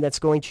something that's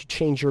going to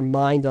change your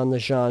mind on the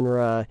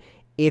genre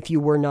if you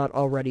were not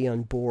already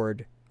on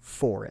board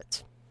for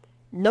it.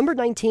 Number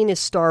 19 is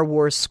Star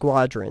Wars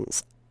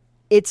Squadrons.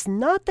 It's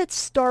not that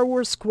Star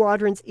Wars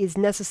Squadrons is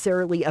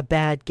necessarily a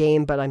bad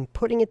game, but I'm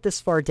putting it this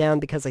far down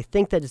because I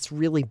think that it's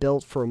really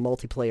built for a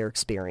multiplayer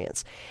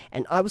experience.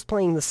 And I was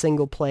playing the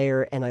single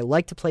player, and I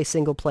like to play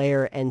single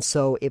player, and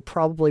so it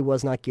probably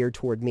was not geared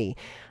toward me.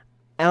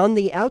 On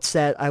the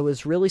outset, I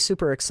was really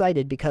super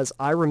excited because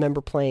I remember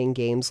playing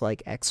games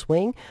like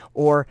X-Wing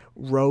or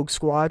Rogue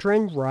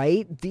Squadron,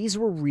 right? These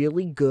were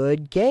really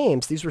good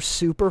games. These were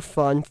super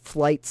fun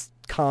flight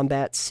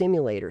combat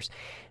simulators.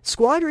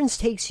 Squadrons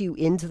takes you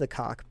into the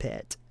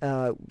cockpit,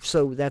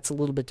 so that's a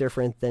little bit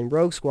different than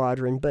Rogue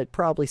Squadron, but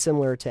probably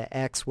similar to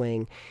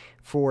X-Wing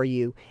for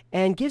you,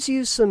 and gives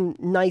you some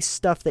nice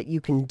stuff that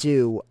you can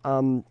do.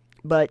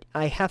 But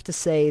I have to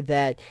say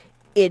that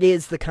it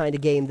is the kind of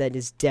game that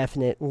is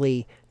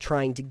definitely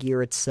trying to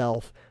gear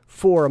itself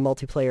for a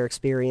multiplayer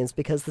experience,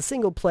 because the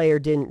single player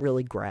didn't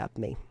really grab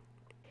me.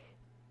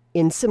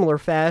 In similar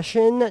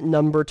fashion,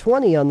 number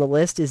 20 on the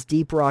list is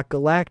Deep Rock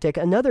Galactic,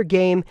 another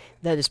game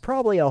that is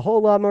probably a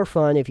whole lot more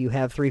fun if you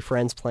have 3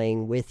 friends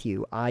playing with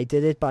you. I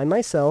did it by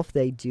myself.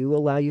 They do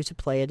allow you to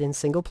play it in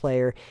single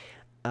player.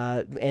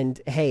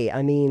 And hey,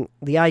 I mean,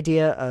 the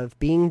idea of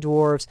being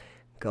dwarves,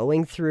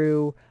 going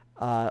through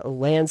a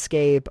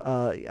landscape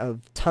of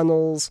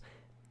tunnels,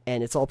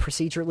 and it's all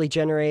procedurally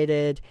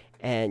generated,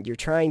 and you're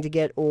trying to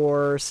get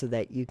ore so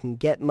that you can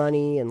get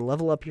money and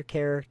level up your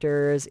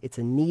characters. It's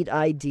a neat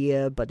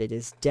idea, but it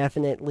is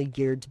definitely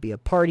geared to be a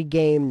party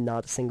game,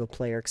 not a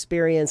single-player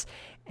experience,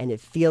 and it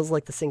feels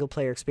like the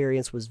single-player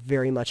experience was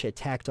very much a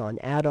tacked-on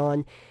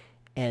add-on,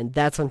 and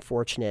that's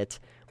unfortunate.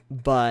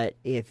 But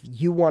if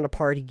you want a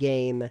party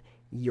game,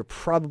 you're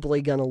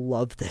probably going to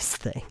love this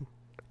thing.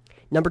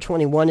 Number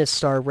 21 is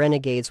Star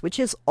Renegades, which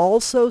is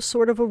also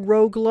sort of a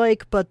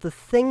roguelike, but the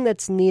thing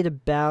that's neat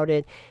about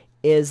it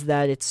is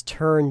that it's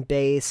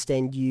turn-based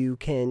and you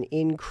can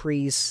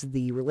increase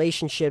the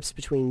relationships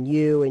between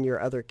you and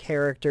your other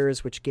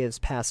characters, which gives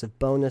passive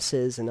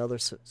bonuses and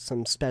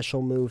some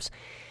special moves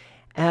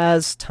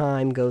as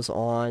time goes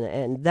on,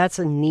 and that's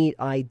a neat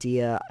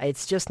idea.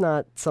 It's just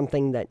not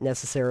something that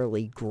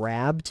necessarily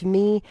grabbed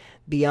me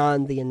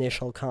beyond the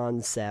initial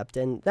concept,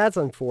 and that's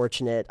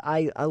unfortunate.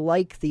 I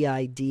like the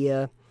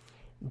idea,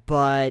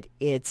 but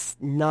it's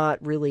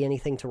not really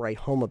anything to write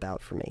home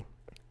about for me.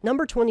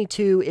 Number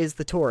 22 is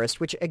The Tourist,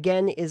 which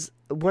again is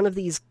one of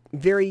these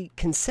very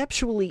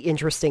conceptually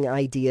interesting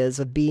ideas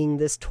of being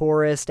this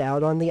tourist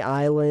out on the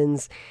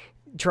islands,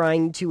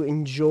 trying to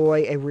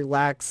enjoy a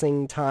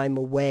relaxing time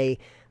away.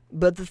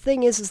 But the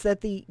thing is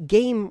that the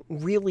game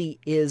really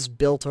is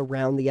built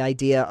around the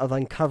idea of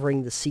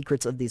uncovering the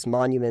secrets of these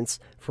monuments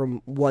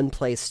from one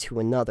place to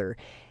another.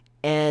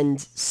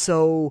 And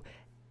so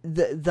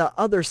the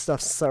other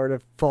stuff sort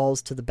of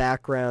falls to the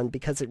background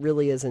because it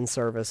really is in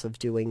service of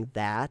doing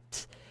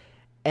that.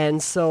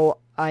 And so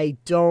I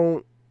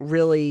don't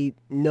really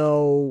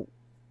know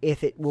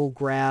if it will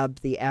grab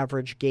the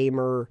average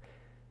gamer,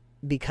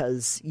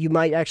 because you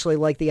might actually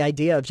like the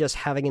idea of just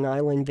having an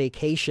island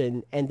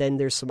vacation and then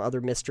there's some other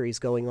mysteries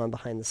going on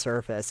behind the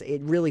surface.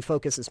 It really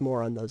focuses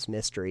more on those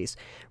mysteries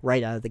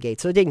right out of the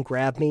gate. So it didn't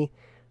grab me.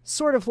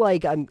 Sort of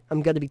like I'm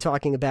going to be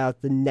talking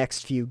about the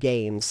next few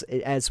games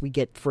as we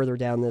get further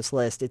down this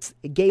list.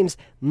 Games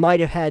might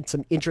have had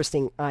some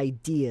interesting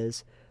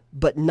ideas,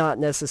 but not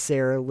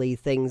necessarily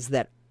things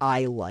that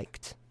I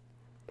liked.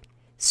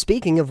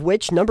 Speaking of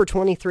which, number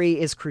 23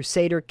 is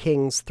Crusader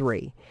Kings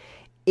 3.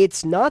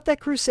 It's not that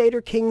Crusader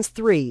Kings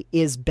 3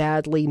 is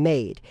badly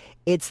made.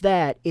 It's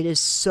that it is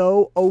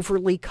so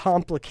overly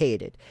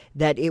complicated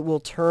that it will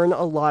turn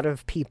a lot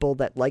of people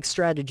that like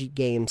strategy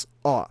games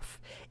off.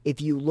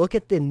 If you look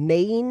at the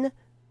main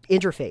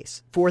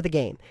interface for the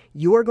game,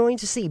 you are going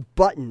to see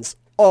buttons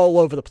all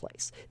over the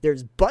place.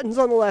 There's buttons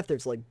on the left,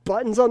 there's like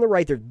buttons on the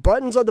right, there's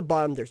buttons on the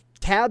bottom, there's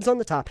tabs on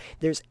the top,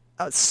 there's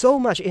so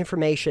much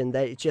information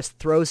that it just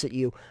throws at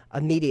you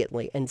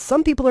immediately. And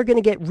some people are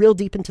going to get real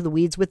deep into the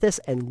weeds with this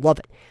and love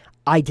it.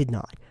 I did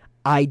not.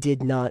 I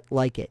did not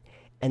like it.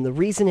 And the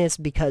reason is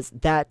because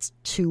that's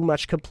too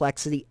much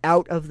complexity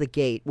out of the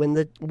gate.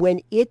 When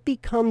it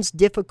becomes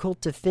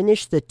difficult to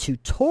finish the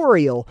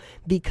tutorial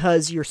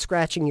because you're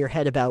scratching your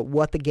head about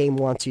what the game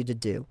wants you to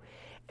do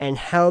and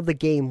how the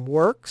game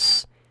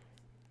works,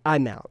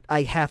 I'm out.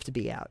 I have to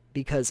be out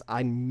because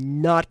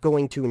I'm not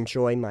going to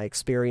enjoy my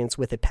experience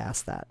with it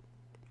past that.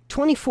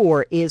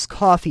 24 is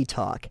Coffee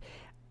Talk.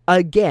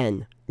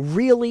 Again,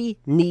 really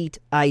neat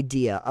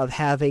idea of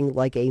having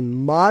like a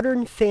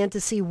modern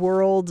fantasy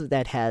world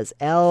that has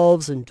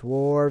elves and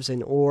dwarves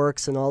and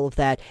orcs and all of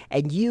that,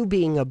 and you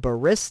being a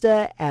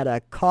barista at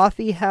a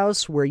coffee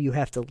house where you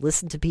have to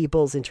listen to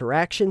people's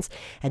interactions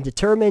and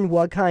determine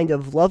what kind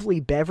of lovely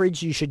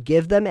beverage you should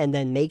give them and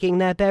then making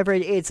that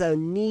beverage. It's a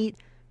neat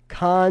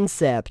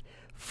concept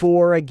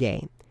for a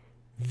game.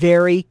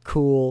 Very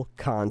cool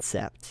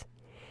concept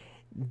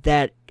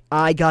that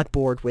I got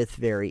bored with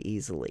very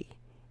easily.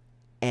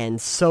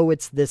 And so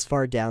it's this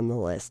far down the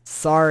list.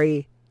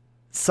 Sorry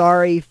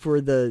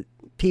for the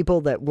people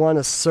that want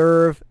to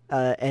serve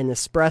an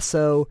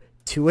espresso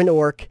to an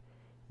orc.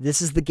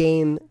 This is the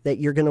game that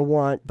you're going to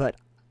want, but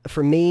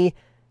for me,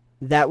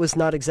 that was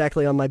not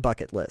exactly on my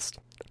bucket list.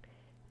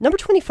 Number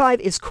 25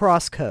 is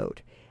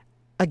Crosscode.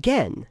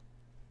 Again,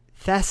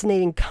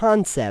 fascinating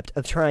concept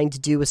of trying to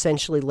do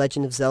essentially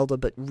Legend of Zelda,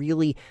 but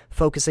really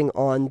focusing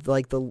on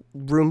like the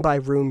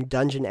room-by-room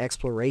dungeon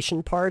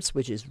exploration parts,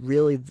 which is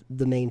really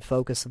the main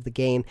focus of the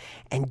game,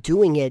 and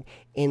doing it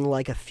in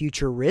like a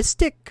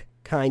futuristic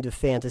kind of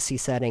fantasy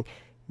setting.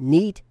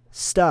 Neat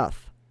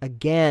stuff.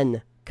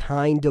 Again,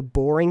 kind of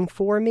boring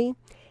for me,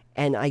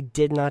 and I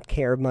did not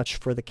care much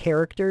for the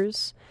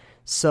characters,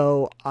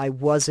 so I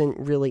wasn't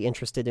really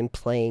interested in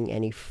playing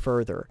any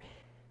further.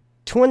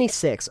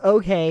 26.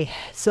 Okay,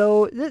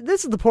 so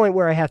this is the point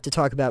where I have to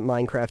talk about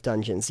Minecraft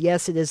Dungeons.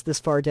 Yes, it is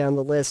this far down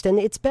the list, and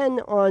it's been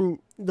on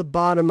the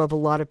bottom of a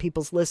lot of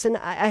people's lists, and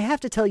I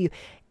have to tell you,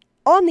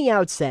 on the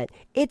outset,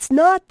 it's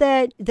not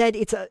that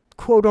it's a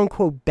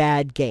quote-unquote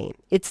bad game.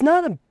 It's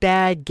not a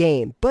bad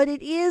game, but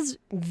it is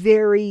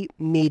very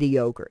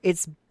mediocre.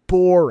 It's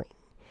boring.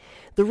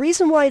 The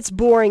reason why it's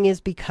boring is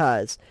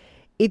because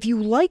if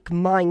you like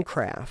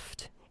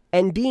Minecraft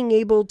and being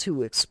able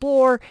to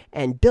explore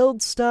and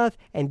build stuff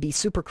and be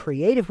super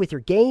creative with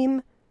your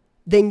game,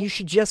 then you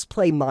should just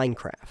play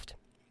Minecraft.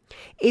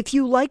 If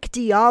you like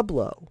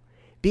Diablo,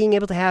 being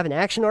able to have an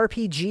action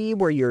RPG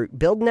where you're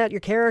building out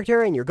your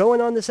character and you're going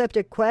on this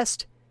epic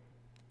quest,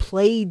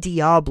 play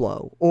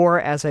Diablo.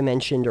 Or, as I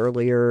mentioned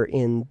earlier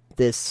in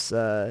this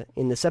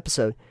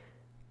episode,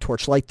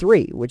 Torchlight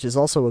 3, which is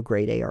also a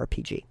great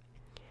ARPG.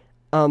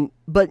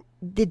 But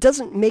it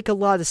doesn't make a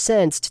lot of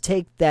sense to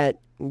take that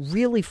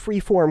really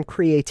freeform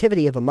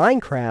creativity of a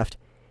Minecraft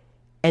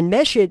and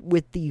mesh it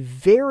with the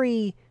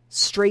very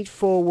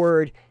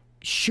straightforward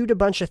shoot a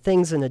bunch of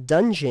things in a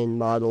dungeon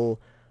model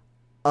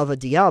of a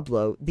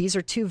Diablo. These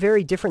are two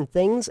very different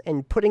things,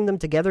 and putting them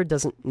together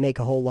doesn't make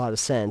a whole lot of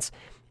sense.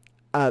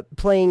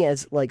 Playing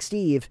as, like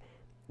Steve,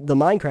 the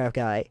Minecraft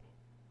guy,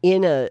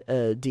 in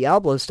a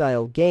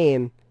Diablo-style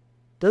game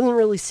doesn't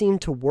really seem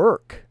to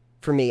work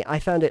for me. I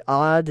found it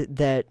odd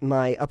that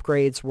my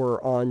upgrades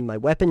were on my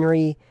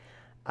weaponry.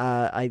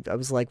 I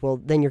was like,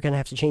 well, then you're going to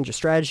have to change your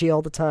strategy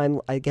all the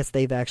time. I guess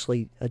they've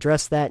actually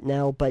addressed that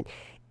now, but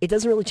it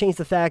doesn't really change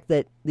the fact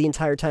that the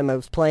entire time I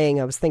was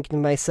playing, I was thinking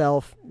to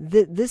myself,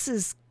 this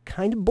is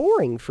kind of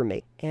boring for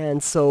me.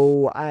 And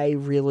so I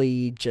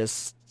really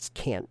just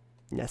can't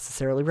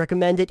necessarily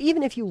recommend it.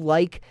 Even if you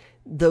like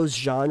those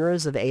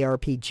genres of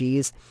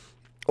ARPGs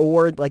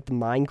or like the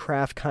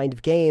Minecraft kind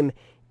of game,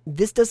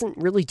 this doesn't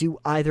really do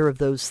either of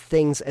those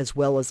things as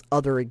well as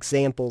other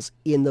examples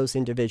in those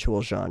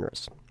individual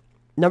genres.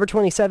 Number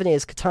 27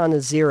 is Katana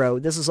Zero.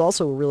 This is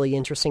also a really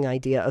interesting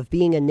idea of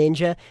being a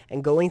ninja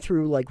and going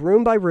through like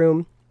room by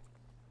room,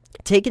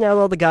 taking out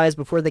all the guys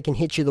before they can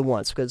hit you the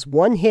once, because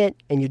one hit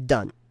and you're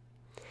done.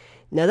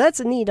 Now that's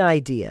a neat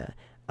idea,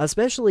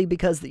 especially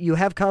because you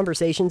have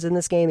conversations in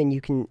this game and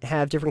you can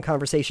have different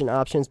conversation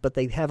options, but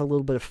they have a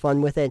little bit of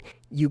fun with it.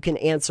 You can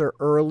answer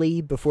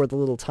early before the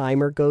little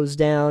timer goes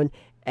down,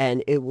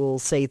 and it will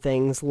say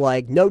things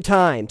like, no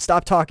time,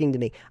 stop talking to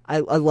me. I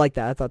like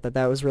that. I thought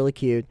that was really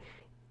cute.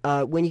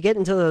 When you get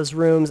into those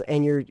rooms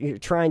and you're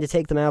trying to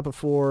take them out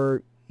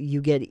before you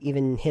get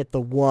even hit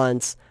the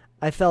once,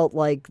 I felt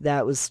like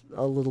that was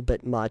a little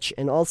bit much.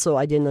 And also,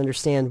 I didn't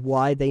understand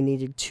why they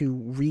needed to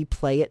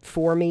replay it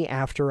for me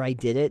after I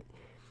did it.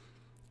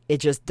 It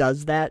just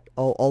does that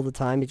all the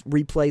time. It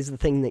replays the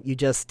thing that you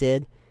just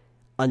did.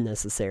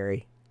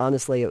 Unnecessary.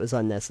 Honestly, it was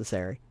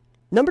unnecessary.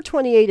 Number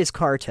 28 is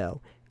Carto.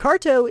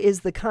 Carto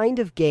is the kind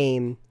of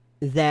game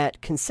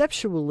that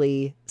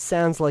conceptually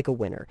sounds like a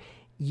winner.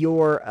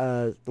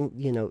 You're,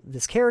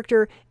 this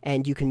character,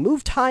 and you can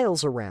move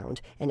tiles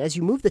around, and as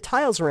you move the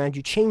tiles around,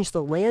 you change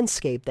the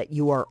landscape that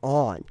you are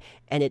on,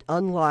 and it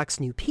unlocks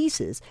new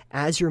pieces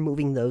as you're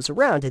moving those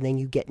around, and then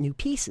you get new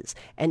pieces.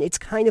 And it's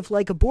kind of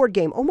like a board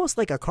game, almost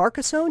like a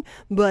Carcassonne,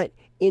 but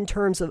in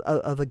terms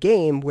of a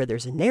game where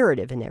there's a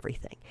narrative and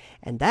everything.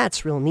 And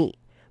that's real neat.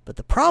 But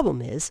the problem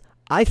is,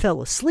 I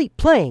fell asleep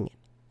playing it.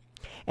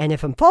 And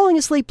if I'm falling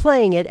asleep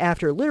playing it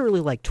after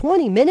literally like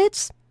 20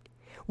 minutes...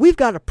 we've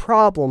got a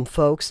problem,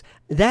 folks.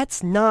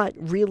 That's not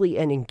really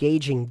an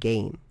engaging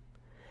game.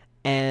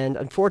 And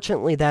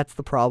unfortunately, that's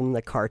the problem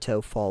that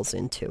Carto falls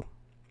into.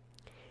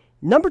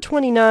 Number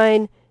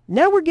 29,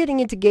 now we're getting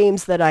into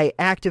games that I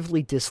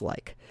actively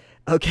dislike.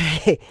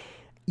 Okay,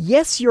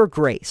 Yes, Your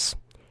Grace.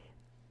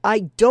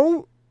 I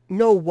don't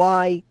know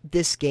why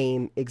this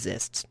game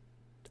exists.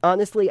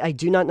 Honestly, I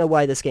do not know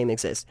why this game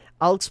exists.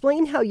 I'll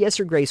explain how Yes,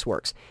 Your Grace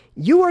works.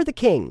 You are the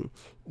king.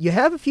 You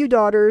have a few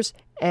daughters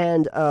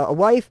and a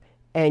wife,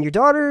 and your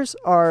daughters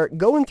are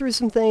going through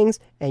some things,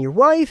 and your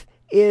wife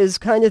is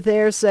kind of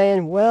there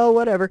saying, well,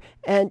 whatever,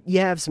 and you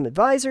have some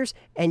advisors,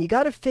 and you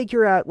got to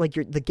figure out, like,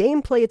 the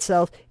gameplay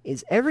itself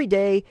is every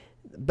day,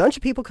 a bunch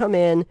of people come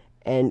in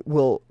and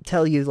will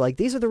tell you, like,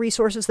 these are the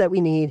resources that we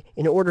need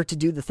in order to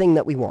do the thing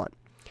that we want.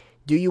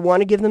 Do you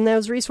want to give them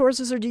those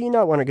resources, or do you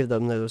not want to give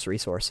them those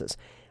resources?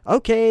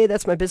 Okay,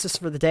 that's my business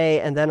for the day,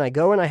 and then I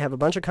go and I have a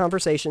bunch of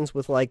conversations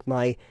with, like,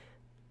 my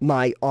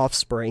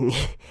offspring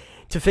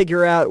to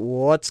figure out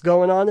what's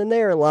going on in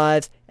their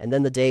lives, and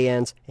then the day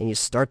ends, and you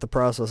start the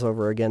process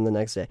over again the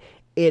next day.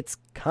 It's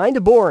kind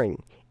of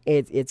boring.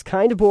 It's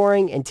kind of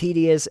boring and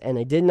tedious, and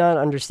I did not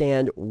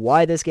understand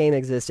why this game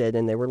existed,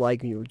 and they were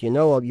like,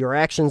 your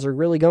actions are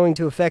really going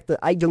to affect the...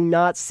 I do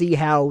not see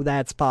how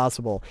that's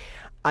possible.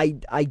 I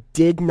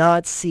did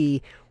not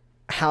see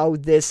how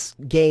this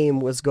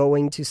game was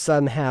going to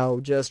somehow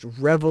just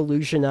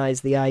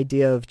revolutionize the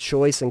idea of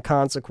choice and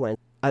consequence.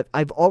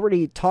 I've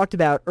already talked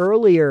about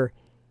earlier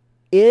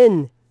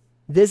in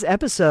this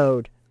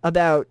episode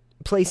about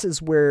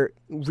places where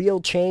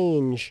real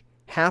change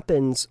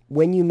happens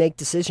when you make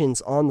decisions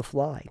on the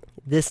fly.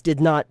 This did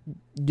not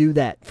do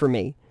that for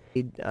me.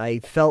 I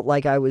felt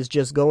like I was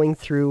just going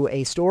through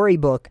a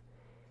storybook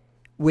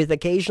with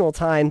occasional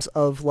times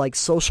of, like,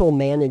 social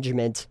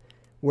management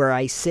where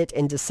I sit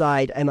and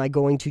decide, am I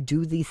going to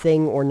do the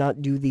thing or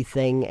not do the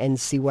thing, and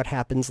see what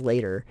happens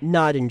later.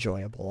 Not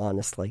enjoyable,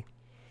 honestly.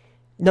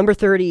 Number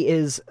 30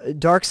 is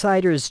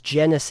Darksiders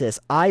Genesis.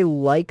 I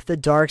like the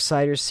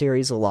Darksiders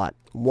series a lot.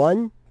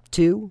 1,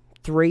 2,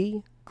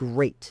 3,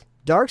 great.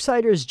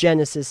 Darksiders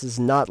Genesis is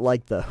not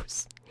like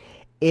those.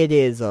 It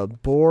is a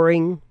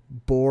boring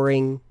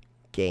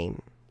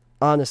game.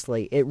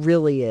 Honestly, it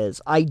really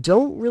is. I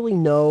don't really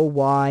know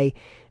why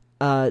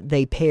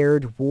they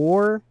paired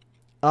War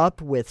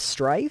up with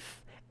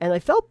Strife, and I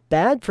felt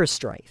bad for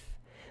Strife.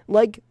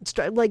 Like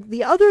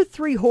the other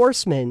 3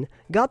 horsemen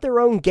got their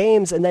own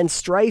games, and then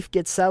Strife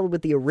gets saddled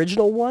with the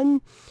original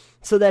one,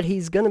 so that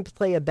he's going to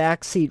play a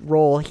backseat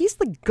role. He's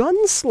the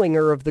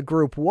gunslinger of the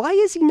group. Why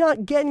is he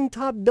not getting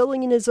top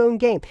billing in his own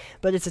game?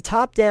 But it's a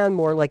top-down,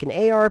 more like an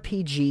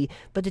ARPG,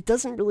 but it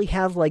doesn't really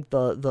have like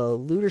the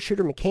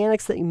looter-shooter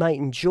mechanics that you might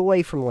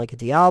enjoy from like a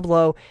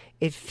Diablo.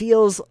 It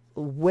feels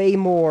way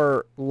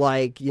more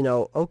like,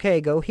 okay,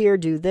 go here,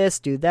 do this,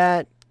 do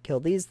that, kill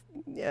these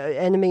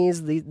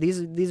enemies,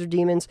 these are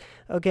demons,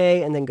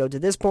 okay, and then go to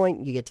this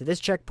point, you get to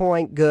this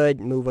checkpoint, good,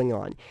 moving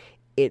on.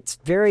 It's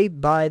very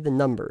by the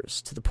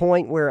numbers, to the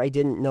point where I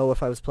didn't know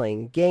if I was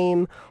playing a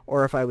game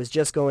or if I was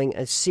just going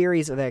a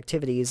series of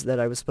activities that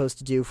I was supposed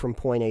to do from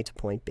point A to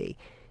point B.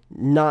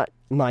 Not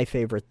my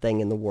favorite thing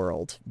in the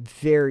world.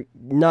 Very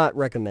not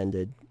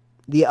recommended.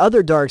 The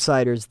other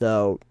Darksiders,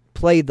 though,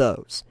 play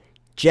those.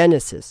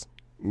 Genesis,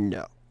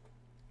 no.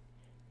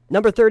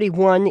 Number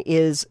 31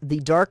 is the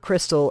Dark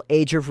Crystal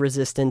Age of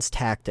Resistance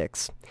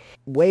Tactics.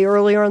 Way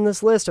earlier on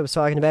this list, I was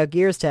talking about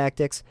Gears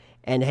Tactics,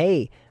 and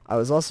hey, I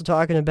was also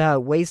talking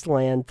about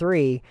Wasteland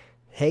 3.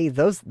 Hey,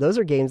 those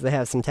are games that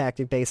have some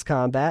tactic-based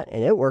combat,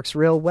 and it works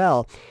real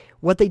well.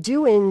 What they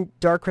do in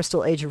Dark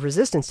Crystal Age of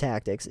Resistance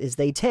Tactics is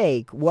they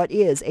take what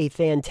is a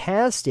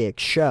fantastic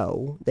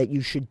show that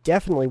you should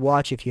definitely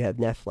watch if you have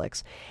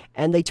Netflix,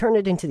 and they turn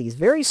it into these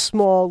very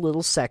small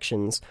little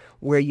sections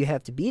where you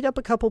have to beat up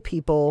a couple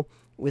people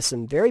with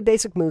some very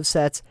basic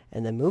movesets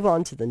and then move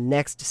on to the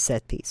next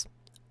set piece.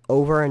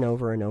 Over and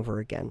over and over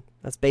again.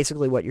 That's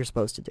basically what you're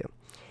supposed to do.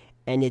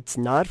 And it's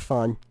not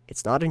fun.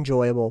 It's not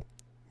enjoyable.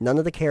 None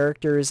of the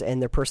characters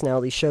and their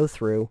personalities show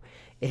through.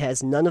 It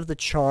has none of the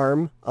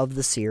charm of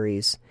the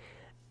series,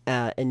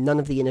 and none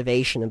of the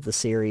innovation of the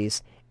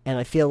series, and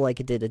I feel like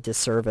it did a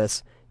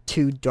disservice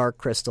to Dark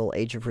Crystal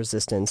Age of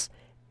Resistance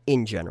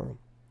in general.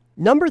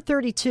 Number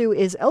 32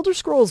 is Elder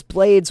Scrolls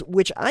Blades,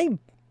 which I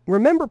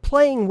remember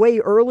playing way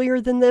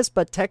earlier than this,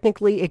 but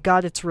technically it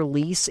got its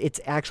release, its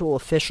actual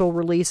official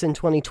release in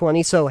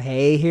 2020, so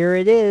hey, here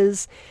it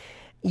is.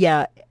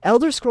 Yeah,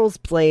 Elder Scrolls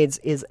Blades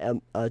is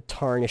a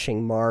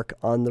tarnishing mark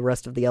on the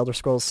rest of the Elder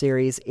Scrolls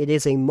series. It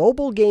is a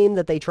mobile game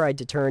that they tried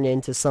to turn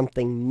into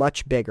something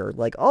much bigger.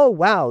 Like, oh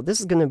wow,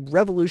 this is going to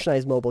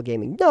revolutionize mobile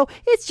gaming. No,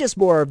 it's just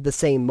more of the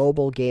same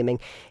mobile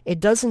gaming. It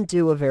doesn't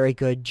do a very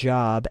good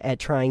job at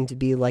trying to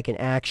be like an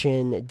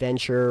action,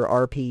 adventure,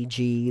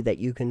 RPG that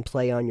you can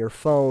play on your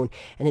phone,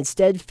 and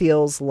instead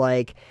feels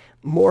like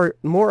more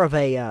of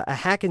a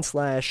hack and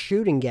slash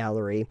shooting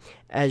gallery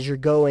as you're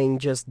going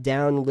just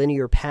down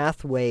linear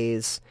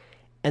pathways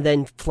and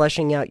then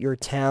fleshing out your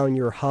town,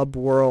 your hub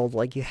world,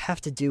 like you have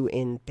to do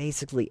in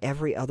basically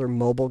every other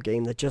mobile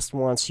game that just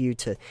wants you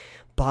to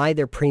buy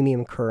their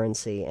premium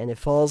currency, and it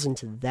falls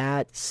into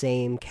that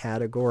same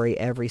category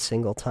every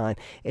single time.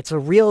 It's a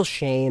real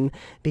shame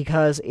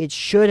because it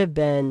should have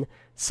been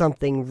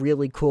something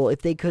really cool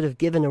if they could have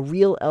given a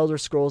real Elder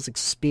Scrolls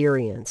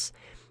experience.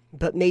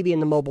 But maybe in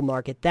the mobile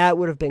market, that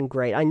would have been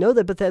great. I know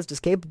that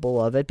Bethesda's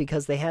capable of it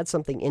because they had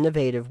something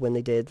innovative when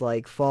they did,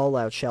 like,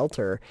 Fallout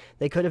Shelter.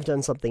 They could have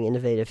done something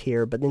innovative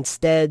here, but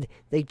instead,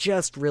 they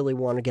just really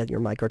want to get your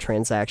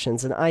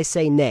microtransactions, and I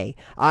say nay.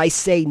 I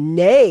say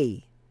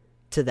nay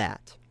to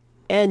that.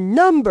 And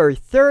number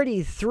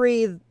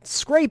 33,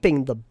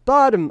 scraping the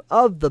bottom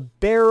of the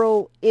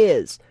barrel,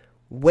 is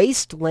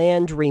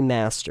Wasteland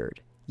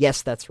Remastered.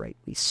 Yes, that's right.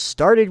 We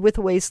started with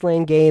a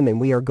Wasteland game,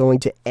 and we are going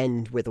to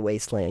end with a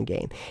Wasteland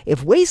game.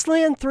 If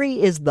Wasteland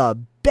 3 is the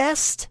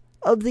best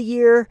of the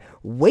year,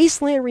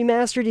 Wasteland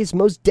Remastered is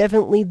most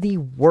definitely the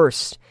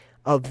worst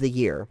of the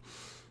year.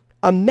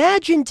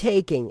 Imagine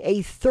taking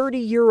a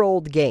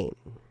 30-year-old game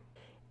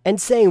and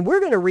saying,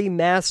 we're going to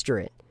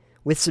remaster it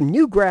with some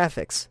new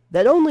graphics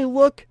that only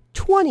look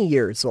 20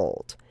 years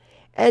old.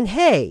 And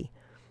hey,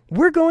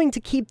 we're going to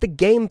keep the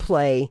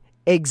gameplay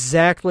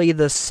exactly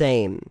the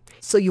same.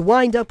 So you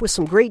wind up with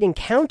some great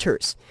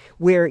encounters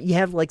where you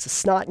have like a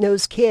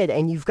snot-nosed kid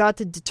and you've got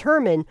to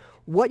determine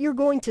what you're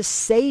going to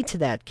say to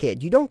that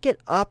kid. You don't get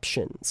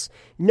options.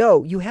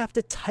 No, you have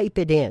to type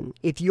it in.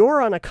 If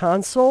you're on a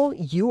console,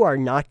 you are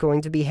not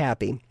going to be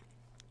happy.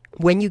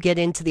 When you get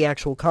into the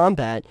actual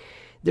combat,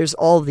 there's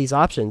all of these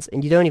options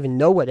and you don't even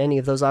know what any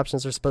of those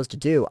options are supposed to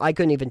do. I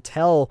couldn't even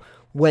tell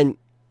when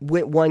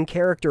one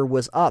character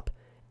was up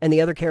and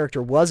the other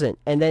character wasn't.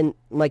 And then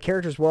my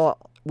characters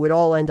would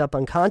all end up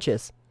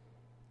unconscious.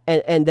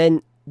 And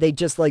then they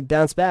just like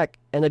bounce back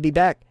and I'd be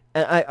back.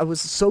 And I was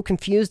so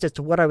confused as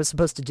to what I was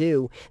supposed to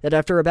do that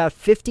after about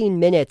 15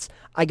 minutes,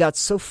 I got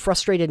so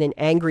frustrated and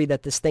angry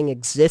that this thing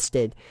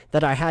existed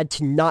that I had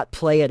to not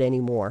play it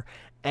anymore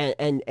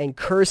and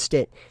cursed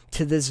it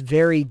to this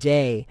very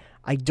day.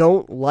 I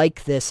don't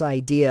like this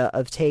idea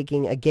of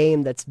taking a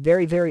game that's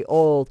very, very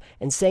old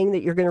and saying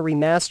that you're going to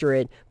remaster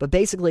it, but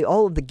basically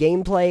all of the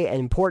gameplay and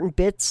important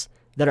bits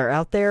that are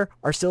out there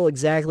are still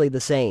exactly the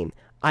same.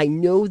 I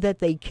know that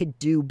they could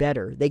do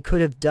better. They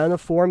could have done a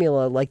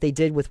formula like they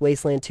did with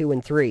Wasteland 2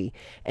 and 3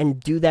 and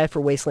do that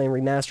for Wasteland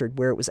Remastered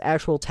where it was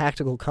actual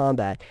tactical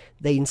combat.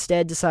 They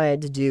instead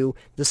decided to do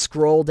the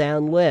scroll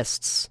down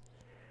lists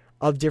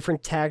of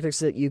different tactics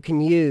that you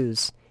can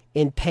use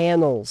in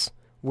panels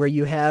where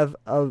you have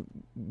a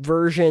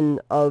version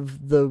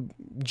of the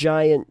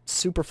giant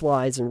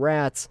superflies and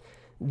rats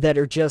that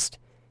are just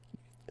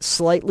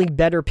slightly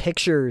better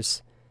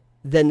pictures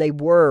than they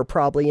were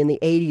probably in the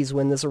 80s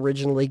when this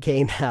originally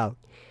came out.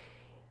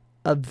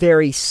 A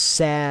very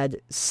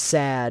sad,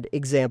 sad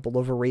example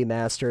of a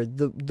remaster.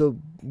 The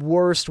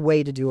worst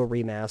way to do a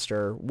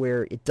remaster,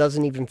 where it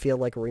doesn't even feel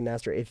like a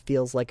remaster, it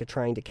feels like a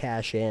trying to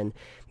cash in.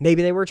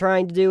 Maybe they were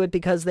trying to do it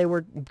because they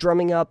were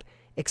drumming up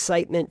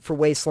excitement for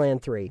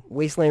Wasteland 3.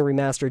 Wasteland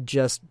Remastered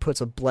just puts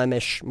a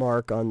blemish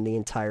mark on the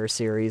entire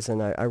series,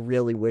 and I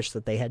really wish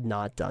that they had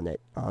not done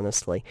it,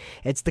 honestly.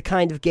 It's the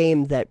kind of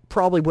game that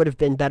probably would have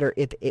been better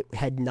if it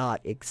had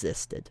not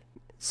existed.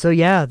 So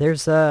yeah,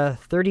 there's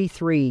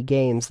 33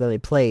 games that I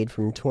played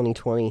from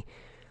 2020,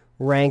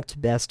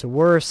 ranked best to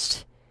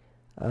worst.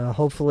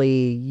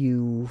 Hopefully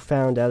you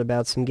found out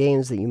about some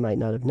games that you might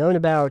not have known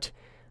about.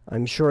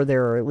 I'm sure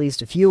there are at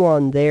least a few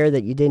on there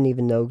that you didn't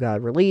even know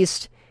got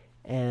released.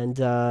 And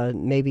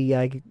maybe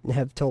I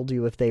have told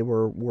you if they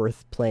were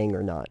worth playing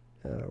or not.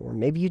 Or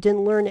maybe you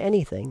didn't learn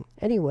anything.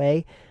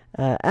 Anyway,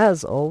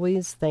 as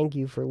always, thank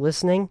you for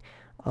listening.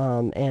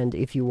 And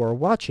if you are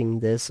watching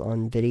this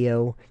on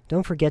video,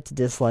 don't forget to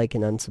dislike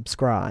and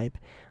unsubscribe.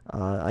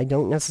 I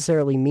don't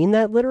necessarily mean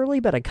that literally,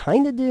 but I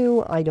kind of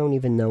do. I don't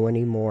even know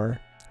anymore.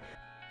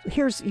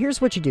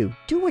 Here's what you do.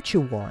 Do what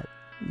you want.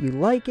 You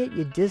like it,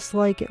 you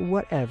dislike it,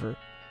 whatever.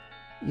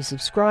 You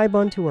subscribe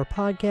onto our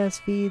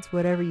podcast feeds,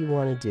 whatever you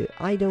want to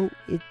do.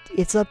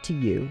 It's up to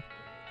you.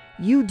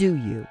 You do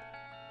you.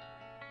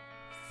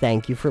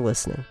 Thank you for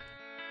listening.